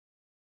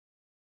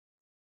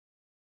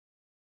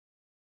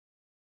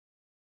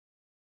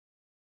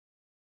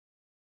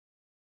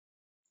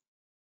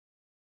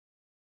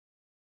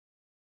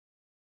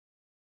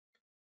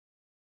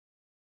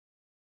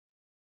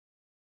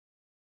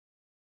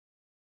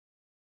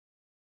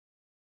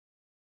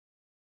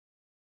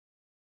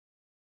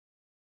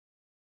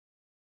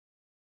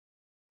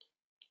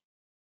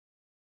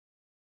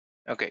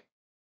 Okay,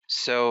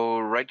 so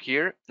right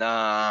here,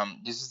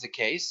 this is the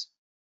case,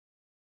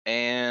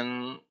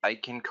 and I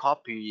can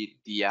copy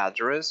the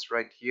address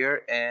right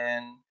here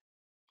and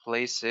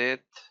place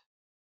it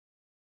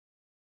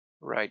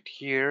right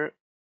here.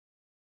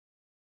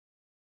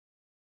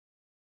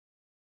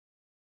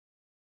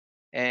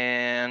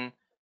 And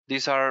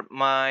these are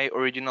my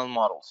original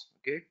models.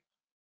 Okay,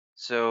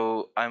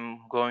 so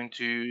I'm going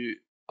to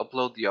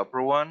upload the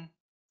upper one.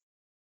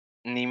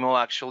 Nemo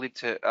actually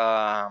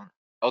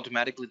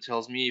automatically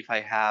tells me if I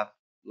have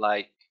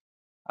like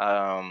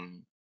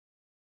um,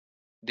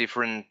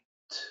 different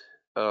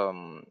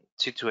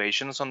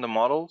situations on the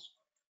models,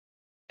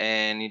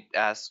 and it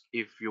asks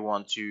if you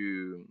want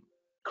to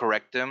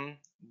correct them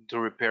to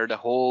repair the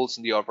holes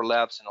and the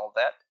overlaps and all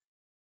that.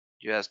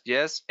 Just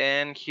yes,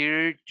 and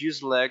here you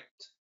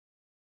select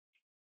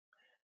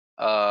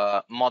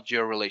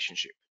modular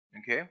relationship.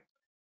 Okay,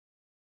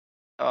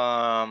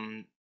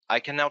 um,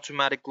 I can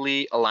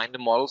automatically align the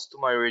models to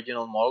my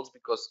original models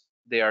because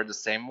they are the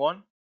same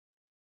one.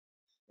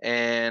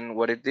 And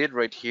what it did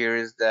right here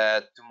is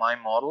that to my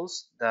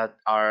models that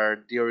are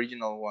the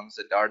original ones,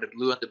 that are the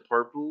blue and the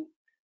purple,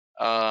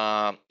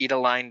 it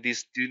aligned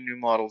these two new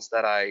models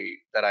that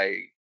I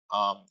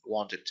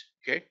wanted.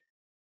 Okay,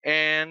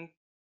 and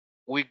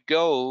we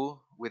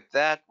go with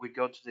that. We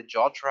go to the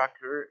jaw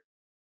tracker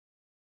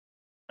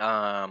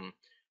um,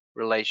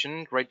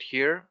 relation right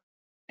here,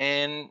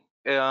 and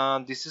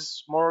this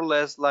is more or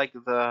less like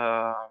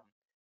the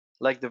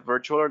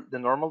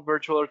normal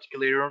virtual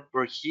articulator,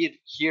 but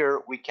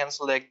here we can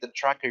select the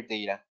tracker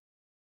data.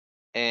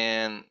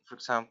 And for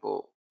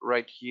example,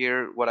 right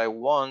here, what I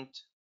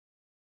want,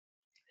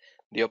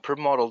 the upper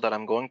model that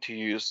I'm going to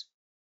use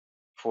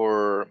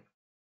for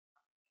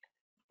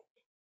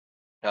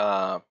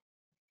uh,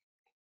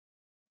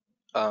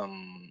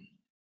 um,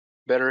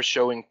 better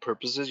showing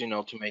purposes,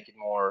 to make it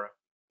more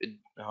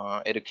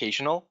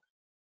educational,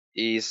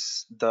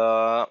 is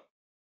the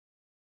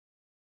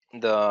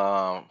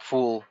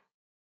full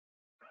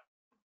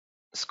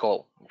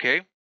skull.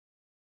 Okay,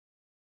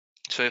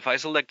 so if I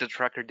select the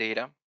tracker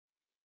data,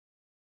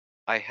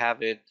 I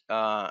have it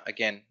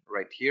again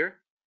right here,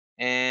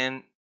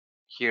 and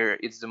here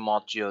it's the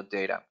mod geo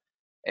data.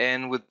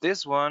 And with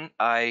this one,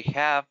 I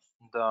have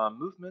the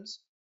movements,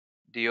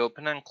 the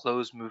open and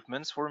close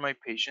movements for my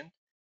patient.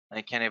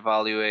 I can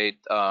evaluate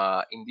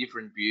in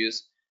different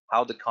views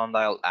how the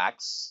condyle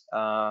acts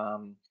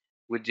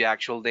with the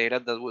actual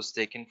data that was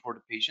taken for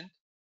the patient.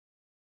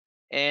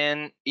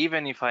 And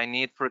even if I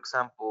need, for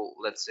example,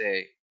 let's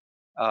say,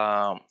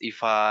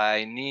 if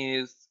I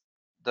need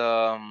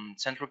the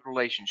centric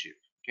relationship,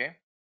 okay,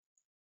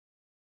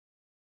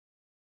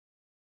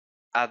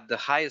 at the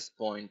highest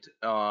point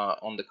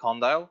on the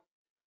condyle,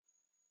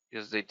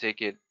 because they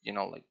take it,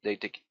 like they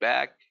take it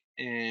back,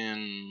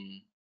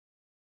 and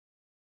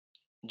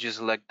just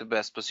select the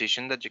best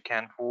position that you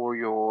can for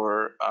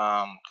your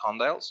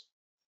condyles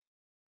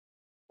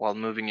while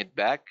moving it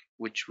back,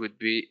 which would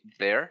be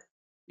there.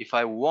 If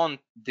I want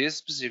this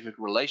specific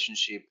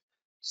relationship,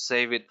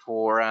 save it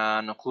for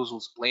an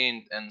occlusal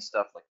splint and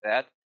stuff like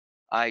that,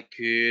 I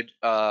could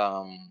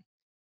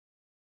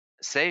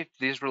save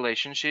this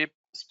relationship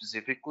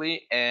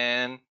specifically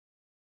and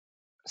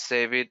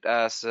save it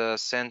as a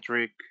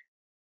centric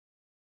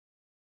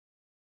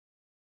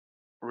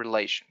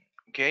relation.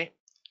 Okay,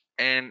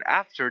 And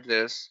after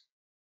this,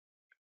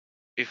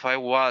 if I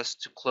was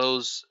to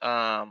close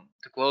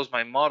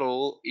my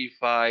model,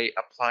 if I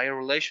apply a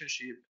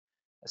relationship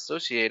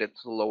associated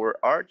to the lower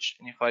arch,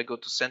 and if I go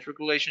to centric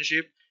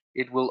relationship,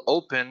 it will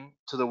open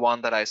to the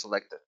one that I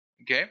selected.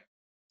 Okay,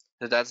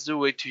 so that's the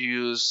way to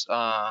use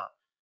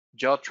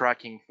jaw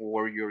tracking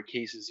for your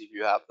cases if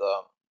you have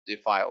the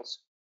files.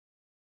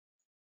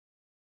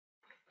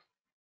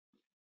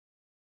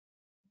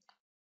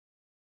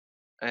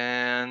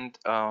 And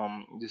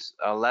this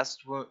a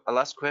last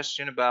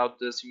question about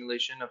the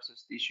simulation of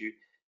soft tissue.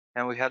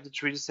 And we have the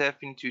 3D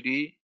Ceph in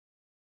 2D.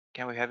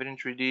 Can we have it in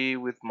 3D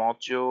with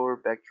Mojo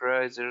or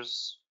Vectra? Is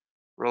this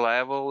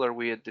reliable? Or are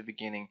we at the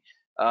beginning?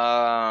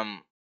 I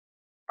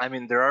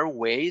mean, there are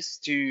ways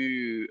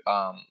to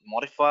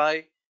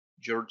modify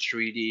your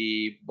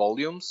 3D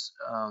volumes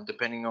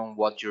depending on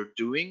what you're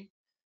doing.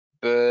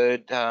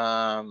 But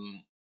I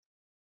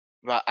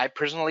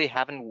personally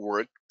haven't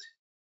worked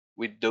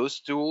with those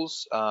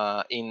tools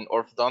in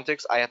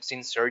orthodontics. I have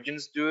seen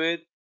surgeons do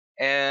it,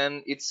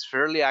 and it's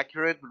fairly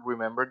accurate. But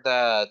remember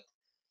that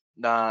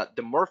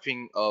the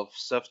morphing of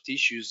soft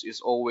tissues is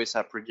always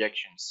a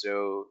projection.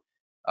 So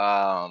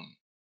um,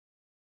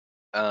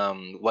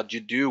 what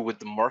you do with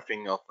the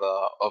morphing of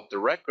the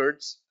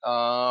records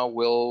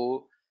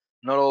will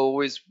not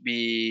always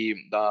be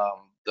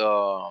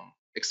the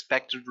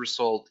expected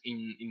result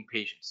in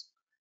patients.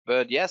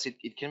 But yes,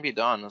 it can be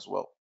done as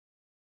well.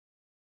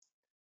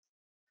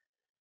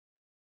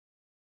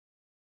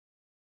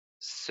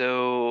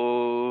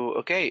 So,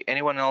 okay,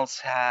 anyone else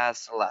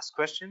has a last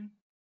question?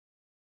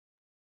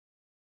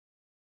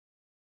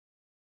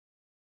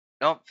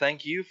 No,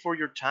 thank you for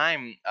your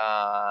time,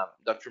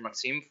 Dr.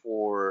 Maxim,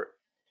 for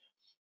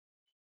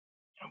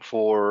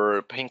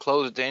paying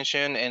close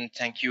attention, and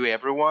thank you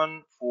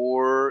everyone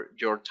for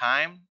your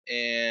time.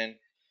 And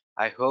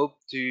I hope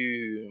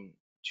to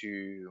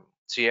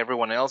see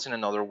everyone else in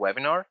another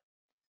webinar.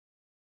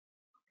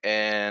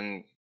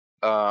 And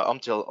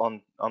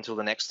until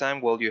the next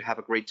time, well, you have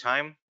a great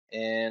time.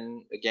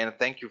 And again,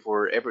 thank you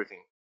for everything.